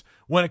things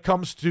when it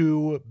comes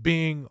to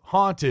being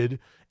haunted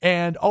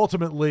and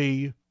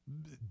ultimately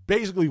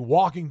basically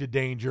walking to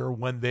danger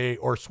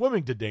or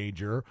swimming to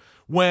danger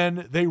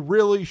when they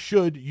really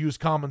should use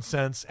common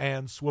sense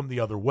and swim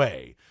the other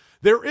way.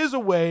 There is a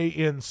way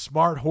in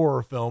smart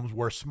horror films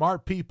where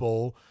smart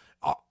people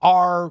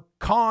are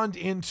conned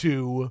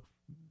into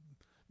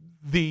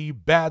the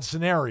bad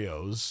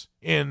scenarios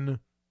in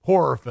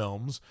horror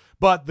films,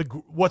 but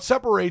what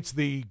separates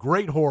the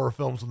great horror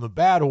films from the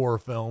bad horror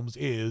films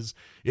is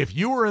if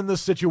you were in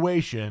this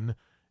situation,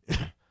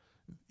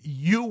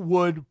 you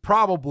would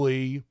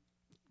probably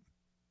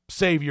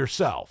save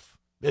yourself.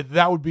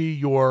 That would be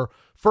your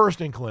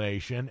first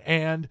inclination,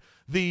 and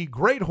the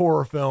great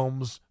horror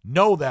films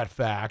know that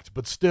fact,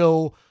 but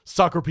still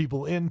sucker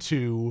people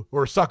into,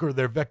 or sucker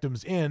their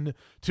victims in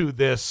to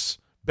this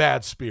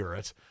bad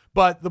spirit.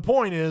 But the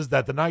point is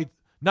that the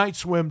Night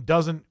Swim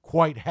doesn't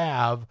quite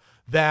have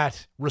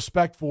that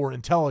respect for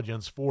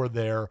intelligence for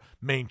their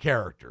main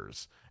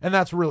characters. And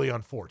that's really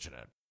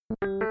unfortunate.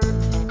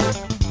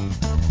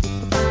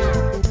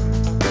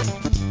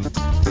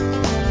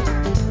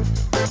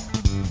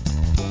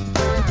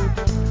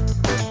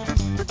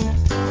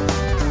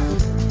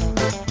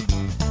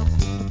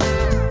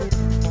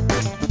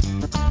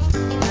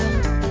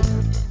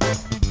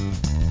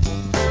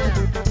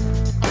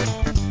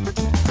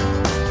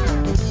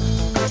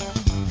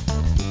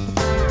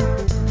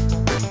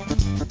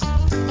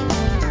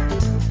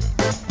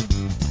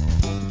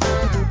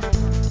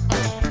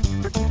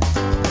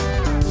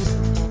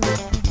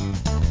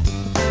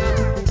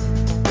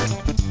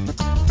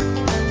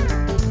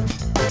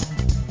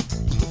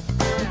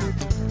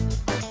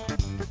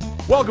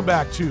 Welcome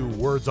back to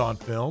Words on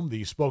Film,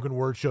 the spoken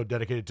word show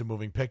dedicated to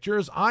moving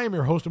pictures. I am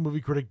your host and movie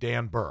critic,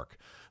 Dan Burke.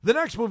 The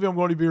next movie I'm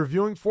going to be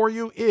reviewing for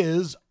you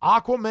is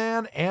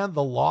Aquaman and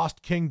the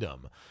Lost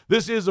Kingdom.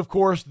 This is, of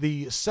course,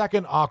 the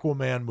second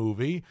Aquaman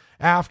movie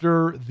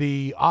after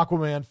the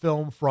Aquaman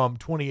film from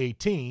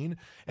 2018,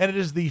 and it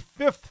is the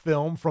fifth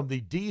film from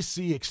the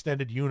DC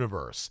Extended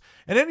Universe.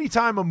 And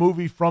anytime a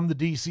movie from the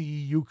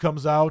DCEU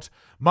comes out,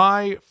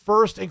 my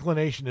first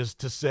inclination is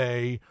to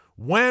say,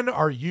 when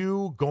are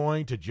you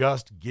going to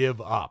just give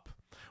up?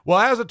 Well,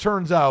 as it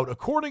turns out,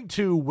 according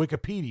to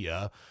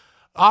Wikipedia,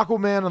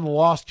 Aquaman and the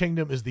Lost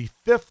Kingdom is the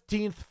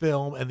 15th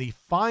film and the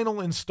final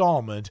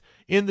installment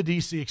in the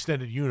DC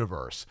Extended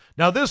Universe.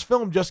 Now, this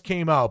film just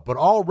came out, but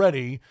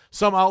already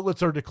some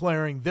outlets are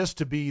declaring this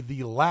to be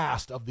the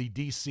last of the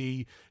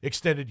DC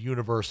Extended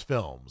Universe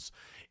films.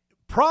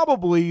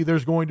 Probably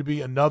there's going to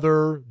be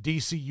another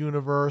DC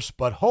universe,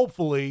 but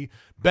hopefully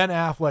Ben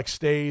Affleck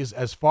stays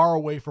as far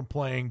away from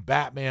playing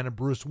Batman and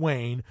Bruce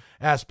Wayne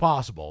as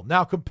possible.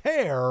 Now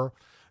compare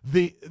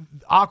the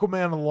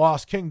Aquaman and the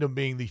Lost Kingdom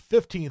being the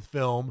 15th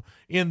film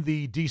in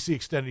the DC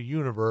Extended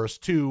Universe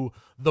to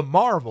The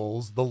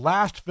Marvels, the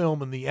last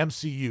film in the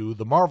MCU,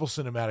 the Marvel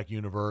Cinematic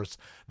Universe.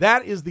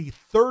 That is the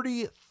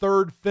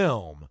 33rd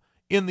film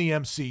in the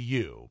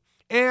MCU.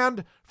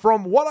 And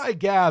from what I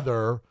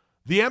gather,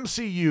 the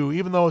MCU,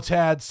 even though it's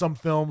had some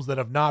films that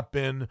have not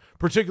been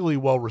particularly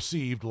well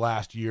received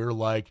last year,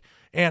 like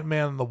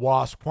Ant-Man and the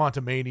Wasp,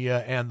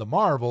 Quantumania, and The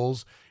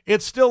Marvels,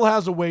 it still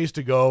has a ways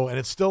to go, and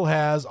it still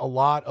has a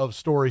lot of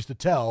stories to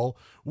tell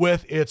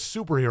with its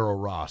superhero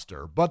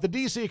roster. But the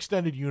DC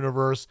Extended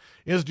Universe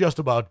is just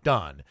about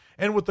done.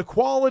 And with the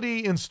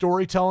quality and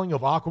storytelling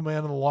of Aquaman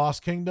and the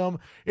Lost Kingdom,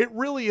 it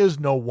really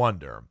is no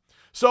wonder.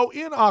 So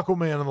in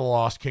Aquaman and the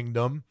Lost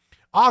Kingdom,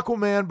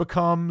 Aquaman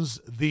becomes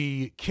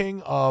the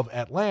king of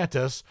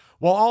Atlantis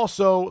while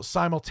also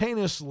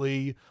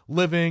simultaneously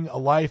living a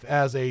life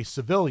as a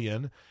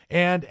civilian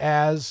and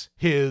as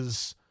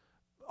his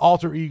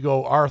alter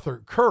ego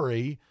Arthur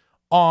Curry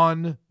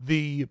on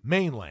the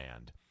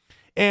mainland.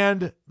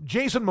 And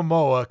Jason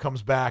Momoa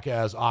comes back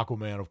as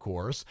Aquaman, of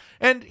course,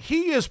 and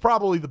he is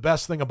probably the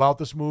best thing about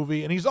this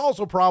movie, and he's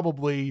also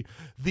probably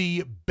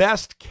the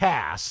best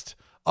cast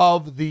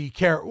of the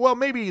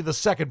maybe the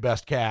second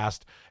best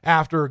cast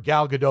after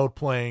Gal Gadot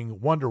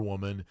playing Wonder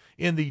Woman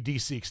in the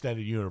DC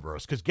Extended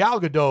Universe, because Gal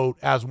Gadot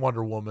as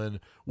Wonder Woman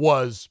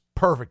was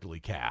perfectly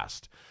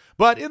cast.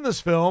 But in this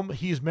film,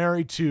 he's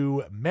married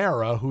to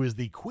Mera, who is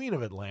the Queen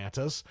of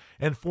Atlantis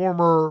and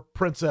former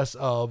Princess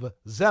of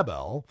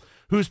Zebel,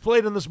 who's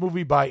played in this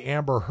movie by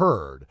Amber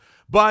Heard.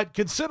 But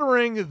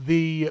considering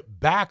the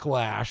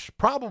backlash,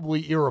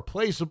 probably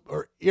irreplaceable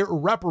or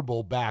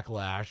irreparable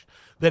backlash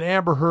that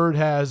Amber Heard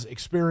has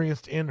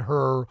experienced in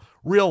her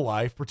real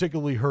life,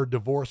 particularly her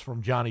divorce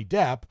from Johnny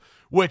Depp,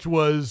 which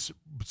was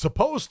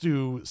supposed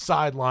to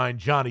sideline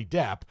Johnny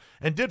Depp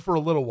and did for a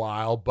little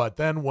while, but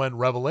then when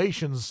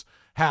revelations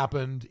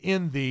happened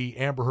in the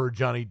Amber Heard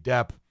Johnny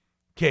Depp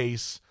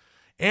case,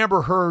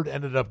 Amber Heard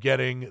ended up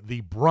getting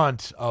the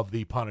brunt of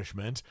the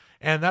punishment,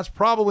 and that's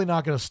probably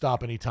not going to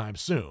stop anytime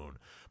soon.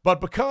 But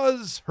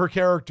because her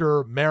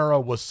character, Mera,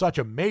 was such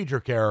a major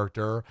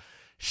character,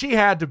 she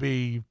had to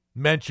be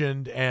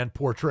mentioned and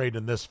portrayed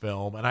in this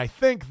film. And I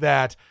think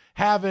that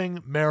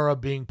having Mera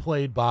being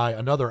played by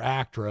another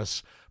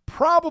actress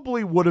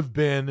probably would have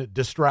been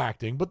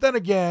distracting. But then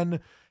again,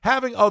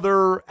 having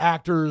other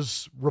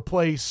actors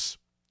replace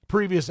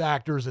previous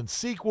actors in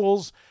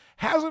sequels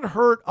hasn't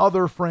hurt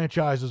other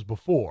franchises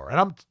before. And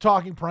I'm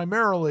talking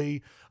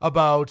primarily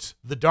about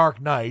The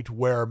Dark Knight,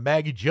 where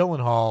Maggie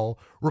Gyllenhaal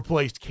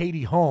replaced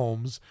Katie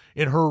Holmes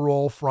in her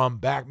role from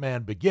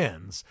Batman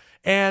Begins.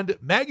 And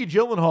Maggie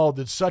Gyllenhaal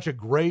did such a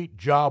great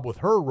job with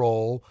her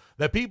role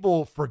that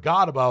people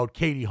forgot about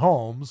Katie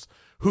Holmes,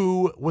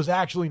 who was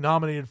actually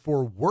nominated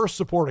for Worst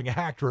Supporting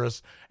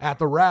Actress at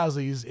the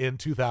Razzies in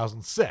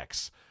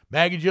 2006.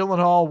 Maggie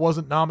Gyllenhaal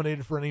wasn't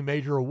nominated for any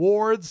major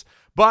awards,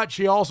 but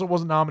she also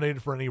wasn't nominated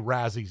for any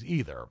Razzies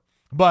either.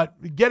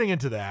 But getting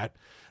into that,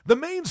 the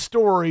main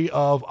story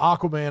of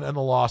Aquaman and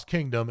the Lost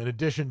Kingdom, in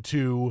addition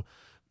to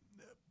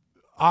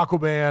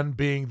Aquaman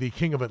being the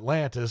king of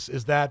Atlantis,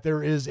 is that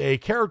there is a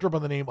character by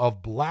the name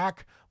of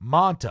Black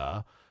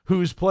Manta,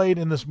 who's played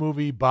in this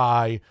movie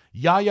by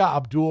Yahya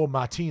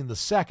Abdul-Mateen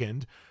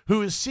II,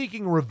 who is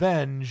seeking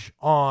revenge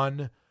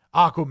on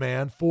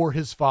Aquaman for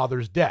his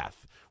father's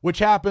death, which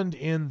happened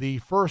in the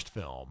first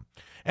film.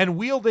 And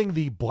wielding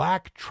the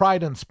Black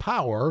Trident's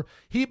power,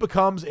 he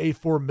becomes a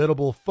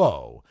formidable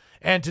foe.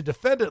 And to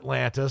defend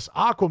Atlantis,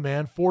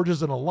 Aquaman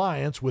forges an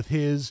alliance with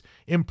his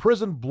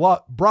imprisoned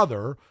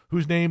brother,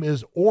 whose name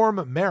is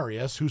Orm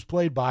Marius, who's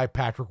played by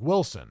Patrick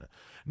Wilson.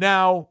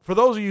 Now, for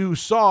those of you who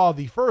saw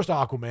the first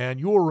Aquaman,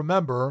 you will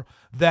remember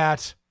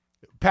that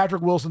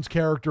Patrick Wilson's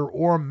character,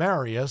 Orm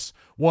Marius,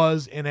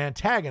 was an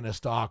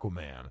antagonist to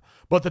Aquaman.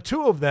 But the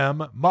two of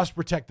them must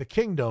protect the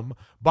kingdom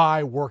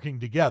by working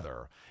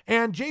together.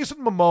 And Jason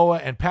Momoa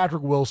and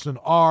Patrick Wilson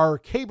are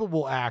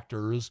capable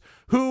actors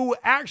who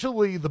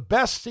actually, the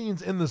best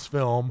scenes in this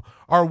film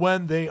are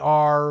when they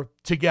are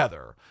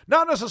together.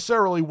 Not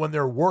necessarily when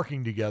they're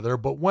working together,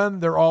 but when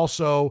they're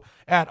also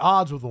at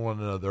odds with one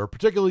another,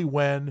 particularly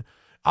when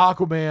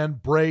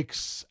Aquaman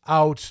breaks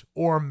out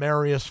Orm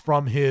Marius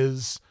from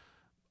his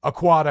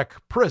aquatic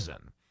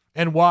prison.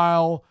 And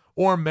while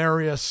Orm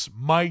Marius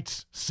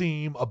might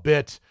seem a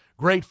bit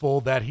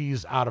grateful that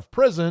he's out of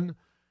prison,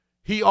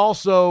 he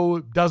also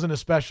doesn't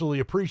especially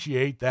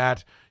appreciate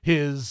that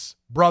his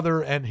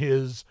brother and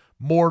his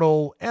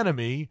mortal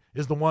enemy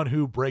is the one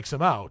who breaks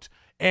him out.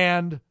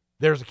 And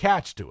there's a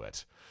catch to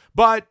it.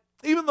 But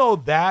even though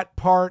that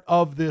part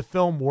of the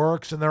film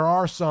works and there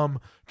are some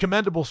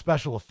commendable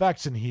special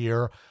effects in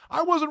here,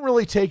 I wasn't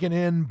really taken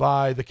in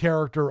by the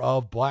character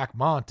of Black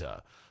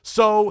Manta.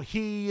 So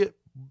he's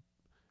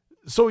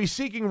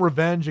seeking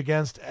revenge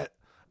against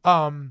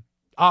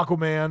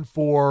Aquaman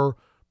for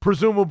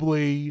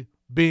presumably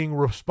being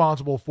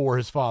responsible for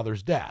his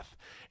father's death.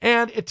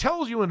 And it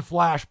tells you in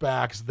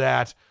flashbacks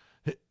that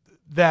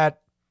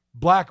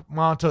Black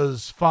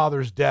Manta's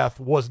father's death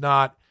was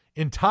not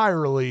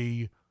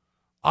entirely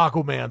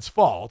Aquaman's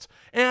fault.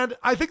 And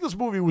I think this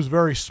movie was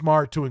very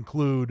smart to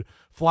include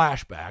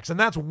flashbacks. And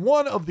that's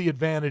one of the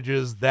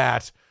advantages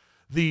that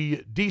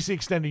the DC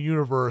Extended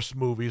Universe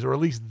movies, or at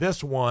least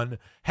this one,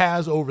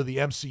 has over the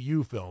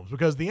MCU films.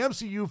 Because the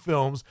MCU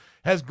films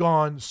has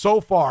gone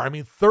so far,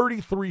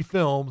 33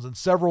 films and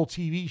several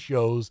TV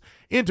shows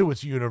into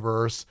its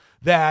universe,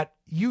 that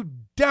you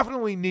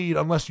definitely need,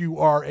 unless you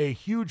are a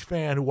huge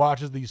fan who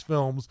watches these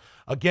films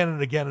again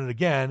and again and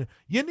again,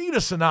 you need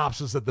a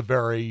synopsis at the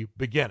very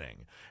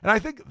beginning. And I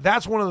think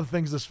that's one of the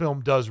things this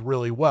film does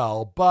really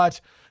well.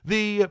 But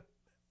the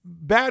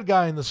bad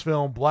guy in this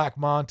film, Black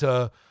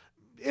Manta,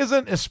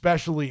 isn't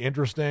especially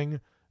interesting.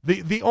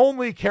 The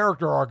only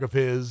character arc of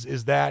his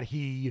is that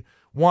he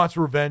wants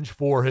revenge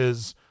for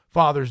his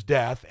father's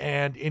death,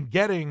 and in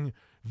getting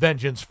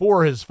vengeance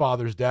for his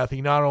father's death,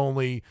 he not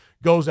only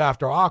goes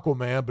after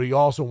Aquaman, but he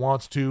also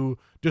wants to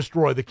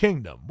destroy the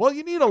kingdom. Well,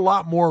 you need a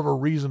lot more of a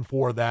reason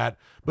for that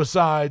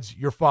besides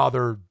your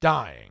father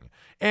dying.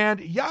 And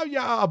Yahya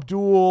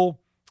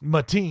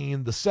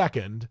Abdul-Mateen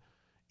II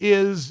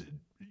is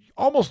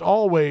almost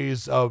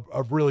always a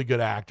really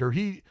good actor.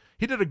 He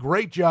did a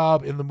great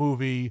job in the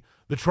movie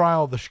The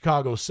Trial of the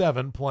Chicago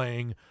 7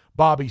 playing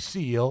Bobby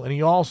Seale, and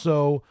he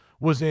also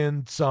was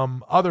in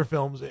some other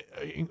films,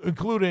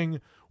 including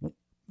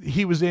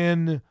he was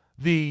in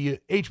the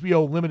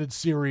HBO limited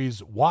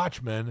series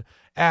Watchmen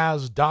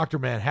as Dr.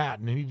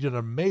 Manhattan, and he did an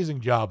amazing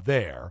job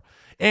there.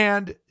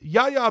 And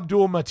Yahya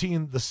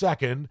Abdul-Mateen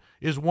II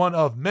is one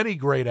of many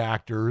great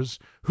actors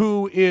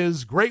who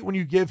is great when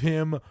you give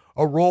him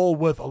a role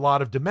with a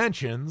lot of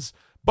dimensions,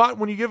 but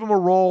when you give him a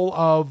role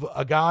of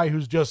a guy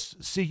who's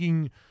just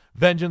seeking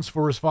vengeance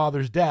for his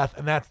father's death,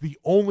 and that's the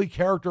only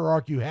character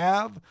arc you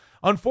have,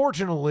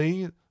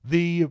 unfortunately,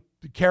 the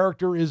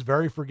character is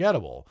very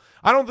forgettable.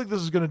 I don't think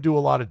this is going to do a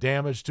lot of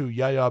damage to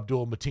Yahya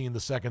Abdul-Mateen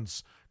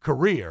II's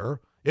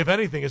career. If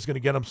anything, it's going to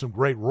get him some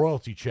great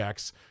royalty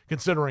checks,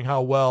 considering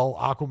how well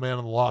Aquaman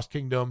and the Lost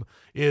Kingdom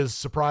is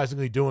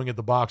surprisingly doing at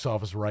the box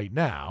office right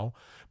now.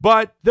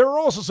 But there are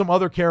also some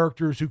other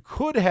characters who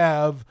could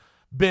have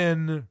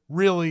been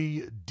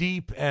really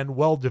deep and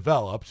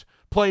well-developed,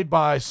 played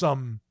by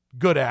some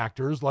good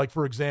actors. Like,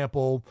 for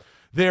example,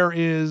 there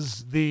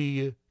is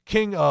the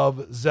King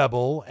of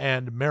Zebul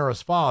and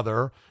Mara's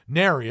father,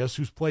 Nereus,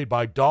 who's played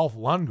by Dolph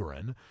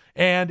Lundgren.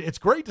 And it's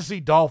great to see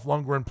Dolph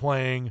Lundgren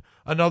playing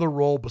another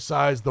role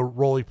besides the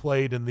role he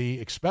played in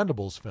the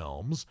Expendables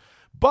films.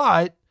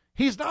 But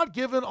he's not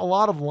given a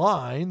lot of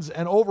lines,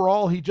 and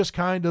overall he just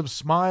kind of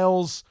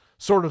smiles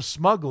sort of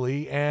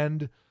smugly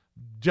and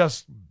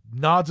just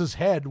nods his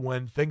head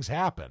when things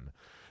happen.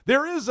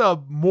 There is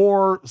a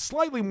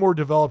slightly more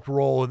developed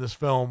role in this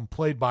film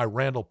played by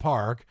Randall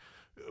Park,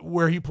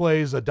 where he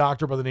plays a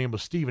doctor by the name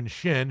of Stephen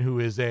Shin, who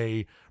is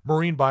a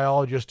marine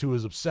biologist who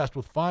is obsessed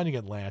with finding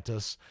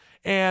Atlantis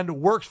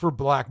and works for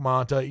Black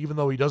Manta, even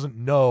though he doesn't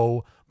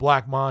know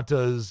Black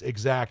Manta's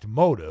exact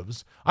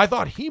motives. I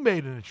thought he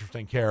made an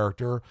interesting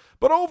character,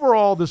 but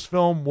overall this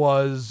film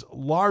was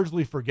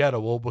largely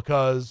forgettable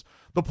because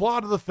the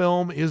plot of the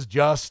film is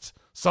just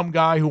some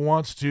guy who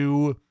wants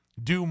to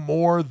do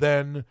more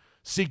than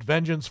seek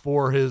vengeance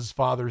for his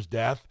father's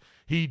death.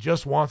 He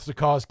just wants to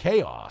cause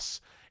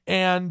chaos.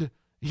 And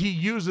he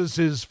uses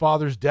his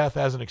father's death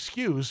as an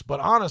excuse, but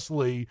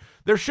honestly,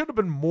 there should have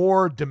been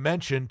more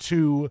dimension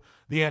to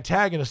the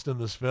antagonist in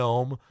this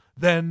film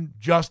than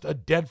just a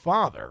dead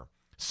father.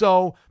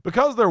 So,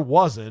 because there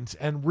wasn't,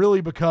 and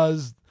really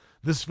because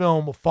this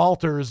film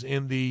falters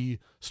in the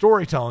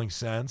storytelling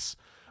sense,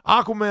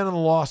 Aquaman and the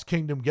Lost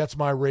Kingdom gets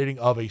my rating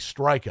of a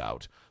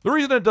strikeout. The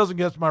reason it doesn't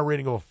get my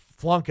rating of a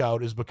flunk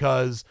out is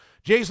because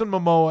Jason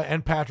Momoa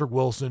and Patrick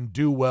Wilson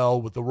do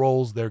well with the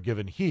roles they're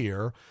given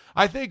here.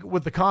 I think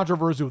with the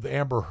controversy with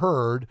Amber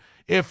Heard,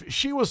 if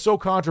she was so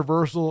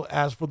controversial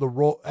as for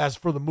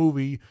the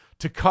movie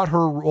to cut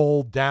her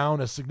role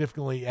down as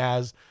significantly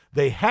as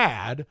they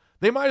had,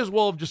 they might as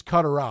well have just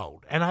cut her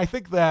out. And I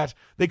think that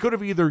they could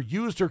have either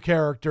used her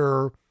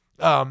character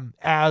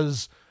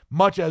as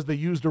much as they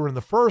used her in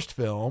the first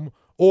film,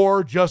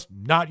 or just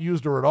not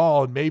used her at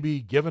all and maybe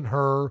given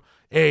her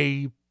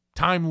a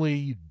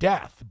timely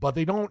death. But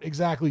they don't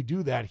exactly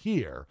do that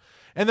here.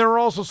 And there are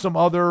also some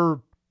other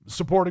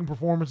supporting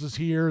performances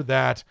here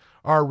that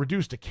are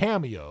reduced to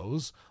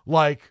cameos,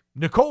 like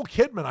Nicole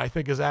Kidman, I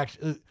think, is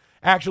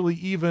actually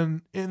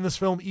even in this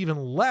film even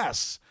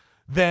less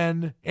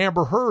than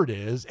Amber Heard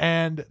is,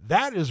 and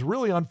that is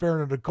really unfair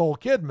to Nicole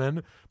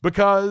Kidman,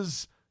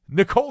 because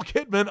Nicole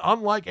Kidman,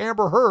 unlike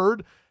Amber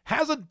Heard,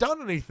 hasn't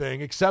done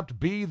anything except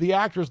be the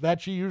actress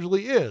that she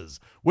usually is,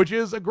 which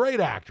is a great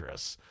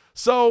actress.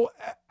 So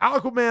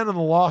Aquaman and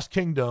the Lost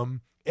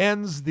Kingdom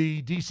ends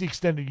the DC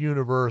Extended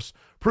Universe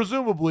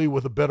presumably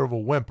with a bit of a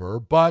whimper,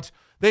 but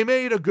they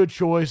made a good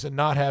choice in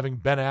not having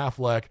Ben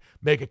Affleck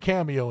make a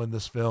cameo in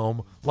this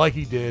film like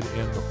he did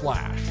in The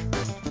Flash.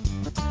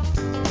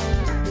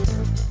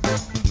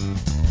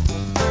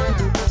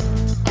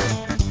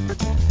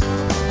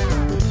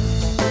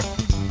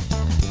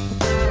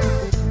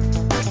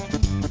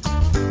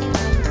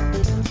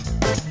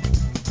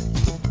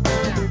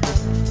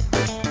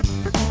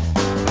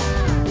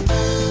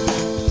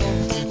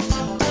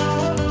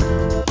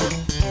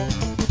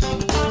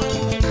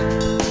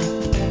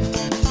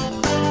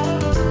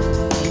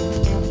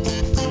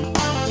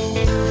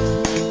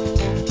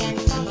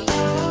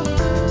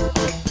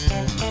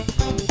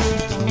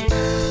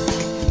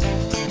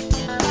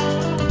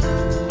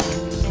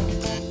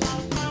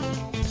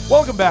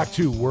 Welcome back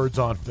to Words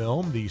on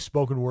Film, the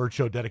spoken word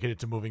show dedicated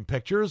to moving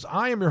pictures.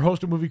 I am your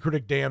host and movie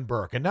critic, Dan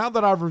Burke, and now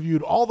that I've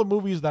reviewed all the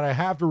movies that I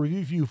have to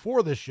review for you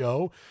for this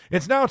show,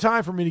 it's now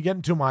time for me to get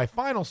into my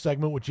final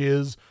segment, which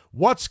is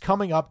What's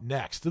Coming Up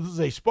Next. This is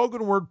a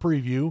spoken word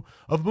preview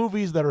of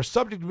movies that are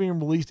subject to being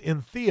released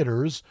in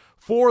theaters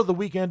for the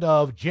weekend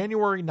of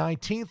January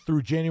 19th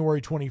through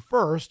January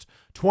 21st,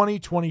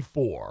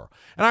 2024.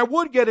 And I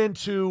would get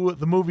into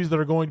the movies that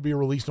are going to be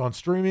released on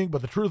streaming,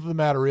 but the truth of the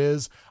matter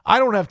is I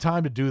don't have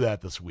time to do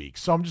that this week.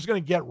 So I'm just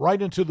going to get right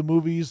into the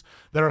movies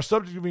that are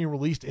subject to being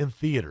released in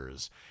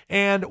theaters.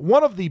 And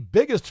one of the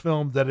biggest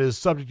films that is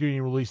subject to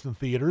being released in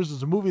theaters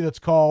is a movie that's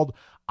called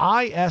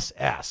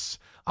ISS.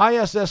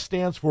 ISS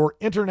stands for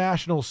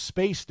International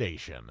Space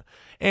Station.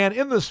 And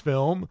in this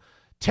film,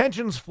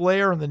 tensions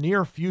flare in the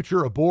near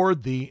future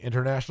aboard the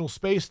International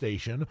Space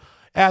Station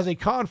as a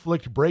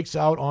conflict breaks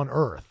out on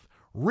Earth.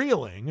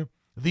 Reeling,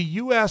 the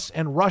U.S.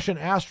 and Russian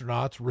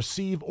astronauts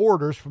receive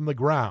orders from the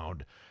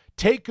ground.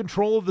 Take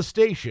control of the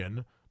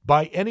station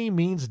by any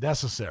means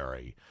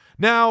necessary.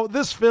 Now,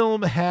 this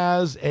film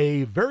has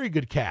a very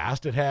good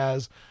cast. It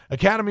has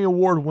Academy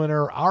Award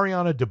winner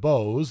Ariana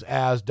DeBose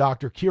as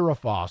Dr. Kira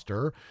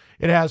Foster.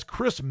 It has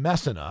Chris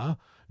Messina,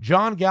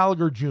 John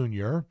Gallagher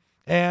Jr.,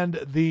 and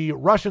the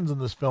Russians in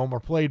this film are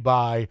played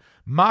by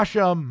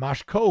Masha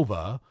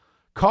Mashkova,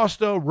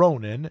 Kosta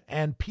Ronin,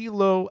 and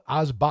Pilo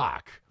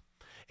Azbak.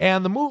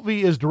 And the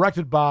movie is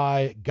directed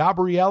by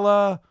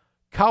Gabriella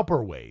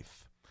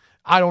Kauperwaith.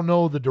 I don't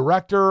know the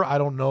director. I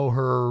don't know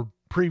her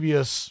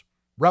previous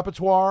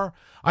repertoire.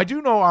 I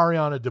do know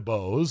Ariana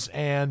DeBose,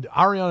 and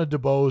Ariana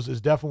DeBose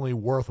is definitely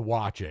worth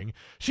watching.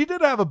 She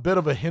did have a bit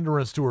of a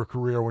hindrance to her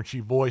career when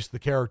she voiced the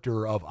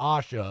character of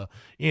Asha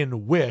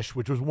in Wish,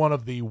 which was one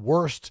of the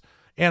worst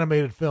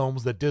animated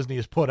films that Disney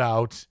has put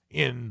out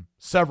in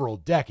several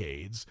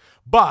decades.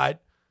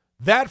 But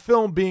that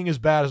film, being as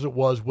bad as it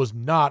was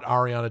not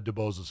Ariana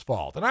DeBose's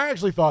fault. And I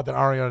actually thought that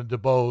Ariana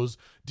DeBose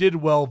did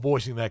well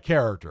voicing that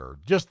character.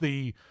 Just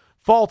the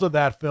fault of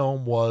that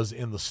film was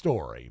in the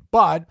story.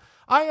 But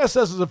ISS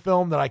is a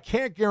film that I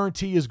can't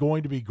guarantee is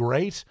going to be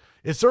great.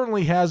 It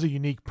certainly has a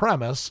unique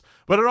premise,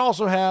 but it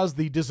also has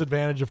the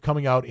disadvantage of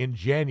coming out in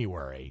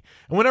January.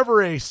 And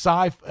whenever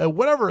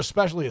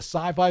especially a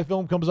sci-fi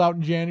film comes out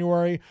in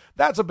January,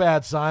 that's a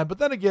bad sign. But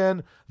then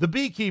again, The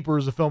Beekeeper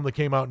is a film that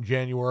came out in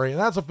January, and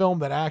that's a film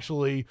that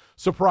actually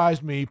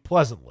surprised me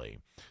pleasantly.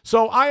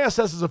 So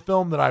ISS is a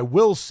film that I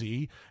will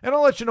see, and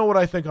I'll let you know what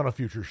I think on a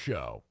future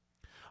show.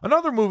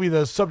 Another movie that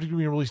is subject to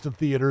being released in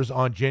theaters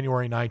on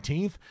January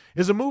 19th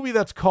is a movie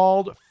that's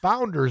called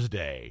Founders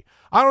Day.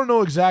 I don't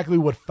know exactly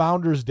what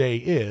Founders Day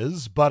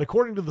is, but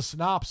according to the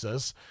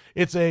synopsis,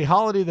 it's a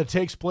holiday that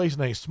takes place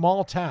in a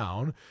small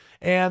town,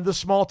 and this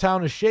small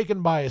town is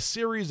shaken by a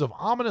series of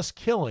ominous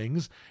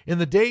killings in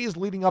the days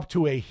leading up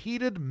to a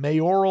heated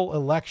mayoral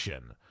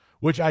election,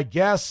 which I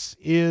guess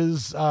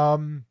is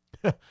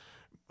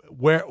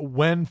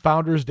when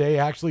Founders Day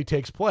actually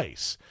takes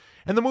place.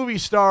 And the movie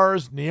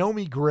stars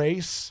Naomi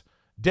Grace,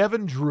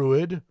 Devin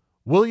Druid,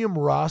 William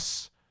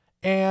Russ,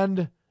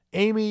 and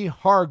Amy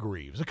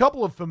Hargreaves. A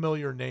couple of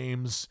familiar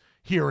names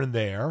here and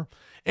there.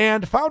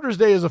 And Founders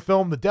Day is a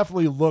film that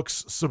definitely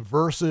looks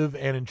subversive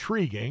and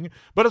intriguing,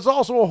 but it's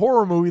also a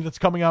horror movie that's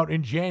coming out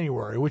in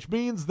January, which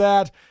means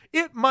that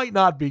it might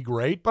not be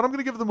great, but I'm going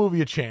to give the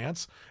movie a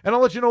chance, and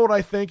I'll let you know what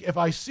I think if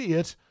I see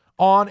it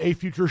on a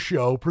future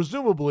show,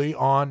 presumably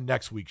on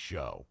next week's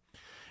show.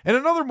 And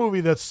another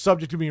movie that's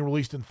subject to being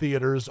released in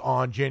theaters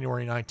on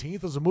January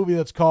 19th is a movie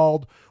that's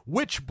called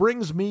Which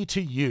Brings Me to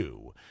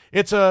You.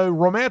 It's a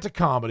romantic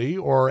comedy,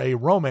 or a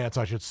romance,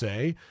 I should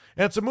say,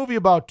 and it's a movie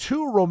about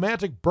two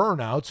romantic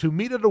burnouts who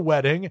meet at a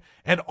wedding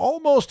and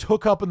almost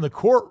hook up in the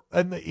court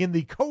in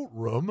the coat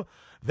room.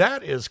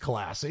 That is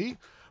classy.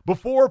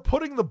 Before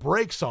putting the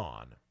brakes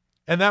on.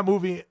 And that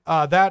movie,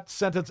 that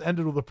sentence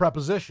ended with a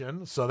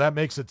preposition, so that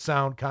makes it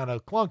sound kind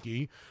of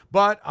clunky,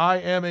 but I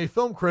am a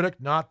film critic,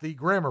 not the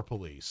grammar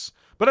police.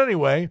 But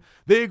anyway,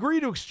 they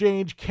agree to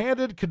exchange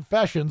candid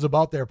confessions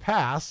about their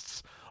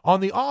pasts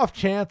on the off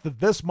chance that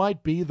this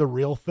might be the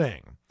real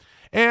thing.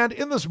 And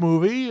in this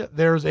movie,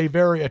 there's a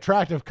very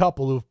attractive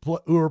couple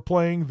who are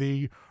playing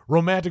the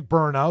romantic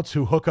burnouts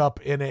who hook up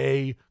in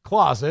a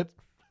closet.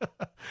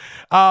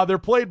 They're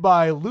played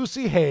by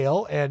Lucy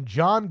Hale and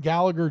John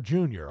Gallagher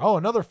Jr. Oh,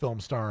 another film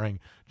starring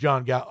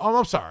John Gallagher. Oh,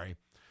 I'm sorry.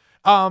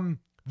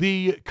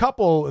 The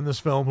couple in this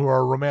film who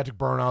are romantic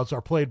burnouts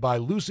are played by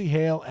Lucy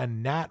Hale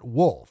and Nat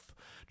Wolff.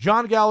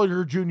 John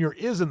Gallagher Jr.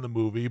 is in the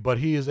movie, but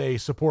he is a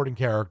supporting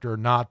character,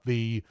 not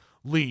the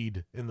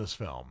lead in this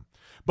film.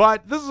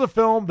 But this is a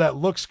film that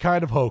looks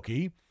kind of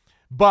hokey,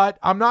 but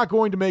I'm not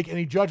going to make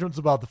any judgments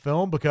about the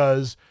film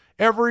because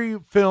every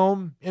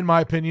film, in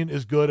my opinion,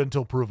 is good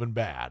until proven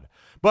bad.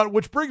 But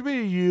Which Brings Me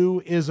to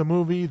You is a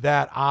movie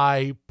that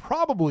I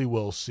probably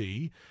will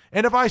see,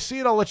 and if I see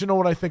it, I'll let you know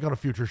what I think on a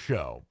future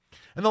show.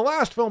 And the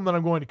last film that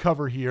I'm going to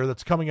cover here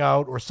that's coming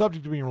out or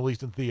subject to being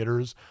released in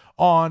theaters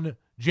on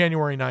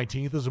January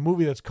 19th is a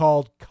movie that's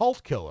called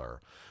Cult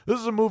Killer. This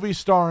is a movie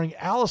starring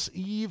Alice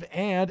Eve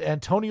and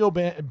Antonio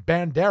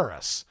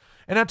Banderas.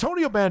 And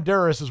Antonio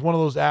Banderas is one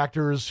of those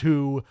actors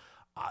who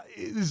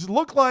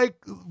look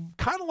like,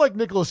 kind of like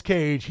Nicolas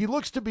Cage. He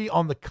looks to be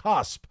on the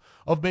cusp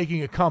of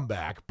making a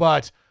comeback,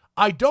 but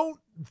I don't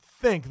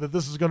think that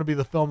this is going to be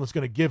the film that's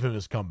going to give him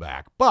his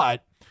comeback.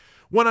 But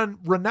when a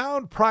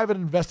renowned private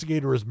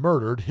investigator is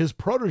murdered, his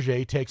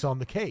protege takes on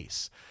the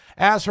case.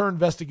 As her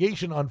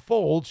investigation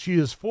unfolds, she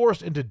is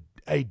forced into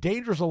a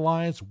dangerous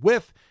alliance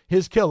with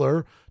his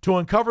killer to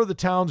uncover the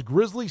town's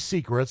grisly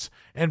secrets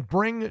and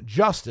bring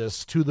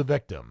justice to the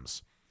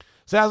victims.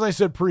 So as I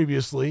said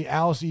previously,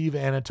 Alice Eve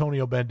and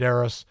Antonio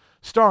Banderas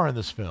star in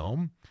this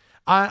film.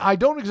 I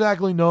don't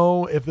exactly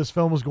know if this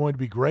film is going to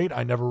be great.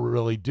 I never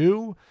really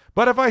do.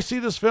 But if I see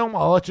this film,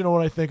 I'll let you know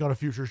what I think on a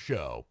future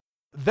show.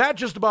 That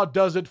just about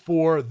does it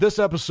for this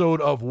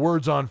episode of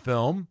Words on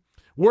Film.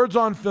 Words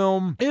on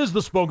Film is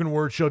the spoken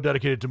word show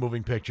dedicated to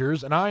moving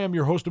pictures, and I am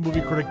your host and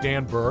movie critic,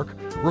 Dan Burke,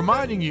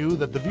 reminding you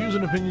that the views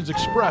and opinions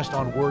expressed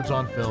on Words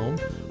on Film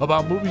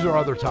about movies or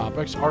other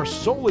topics are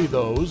solely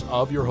those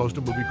of your host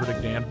and movie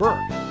critic, Dan Burke.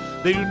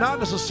 They do not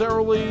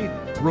necessarily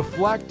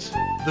reflect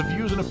the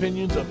views and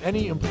opinions of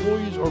any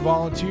employees or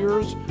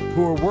volunteers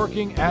who are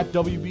working at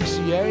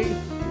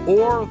WBCA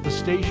or the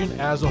station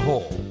as a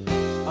whole.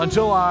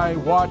 Until I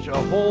watch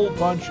a whole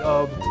bunch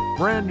of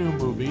brand new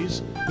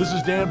movies, this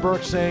is Dan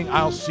Burke saying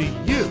I'll see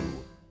you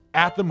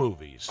at the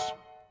movies.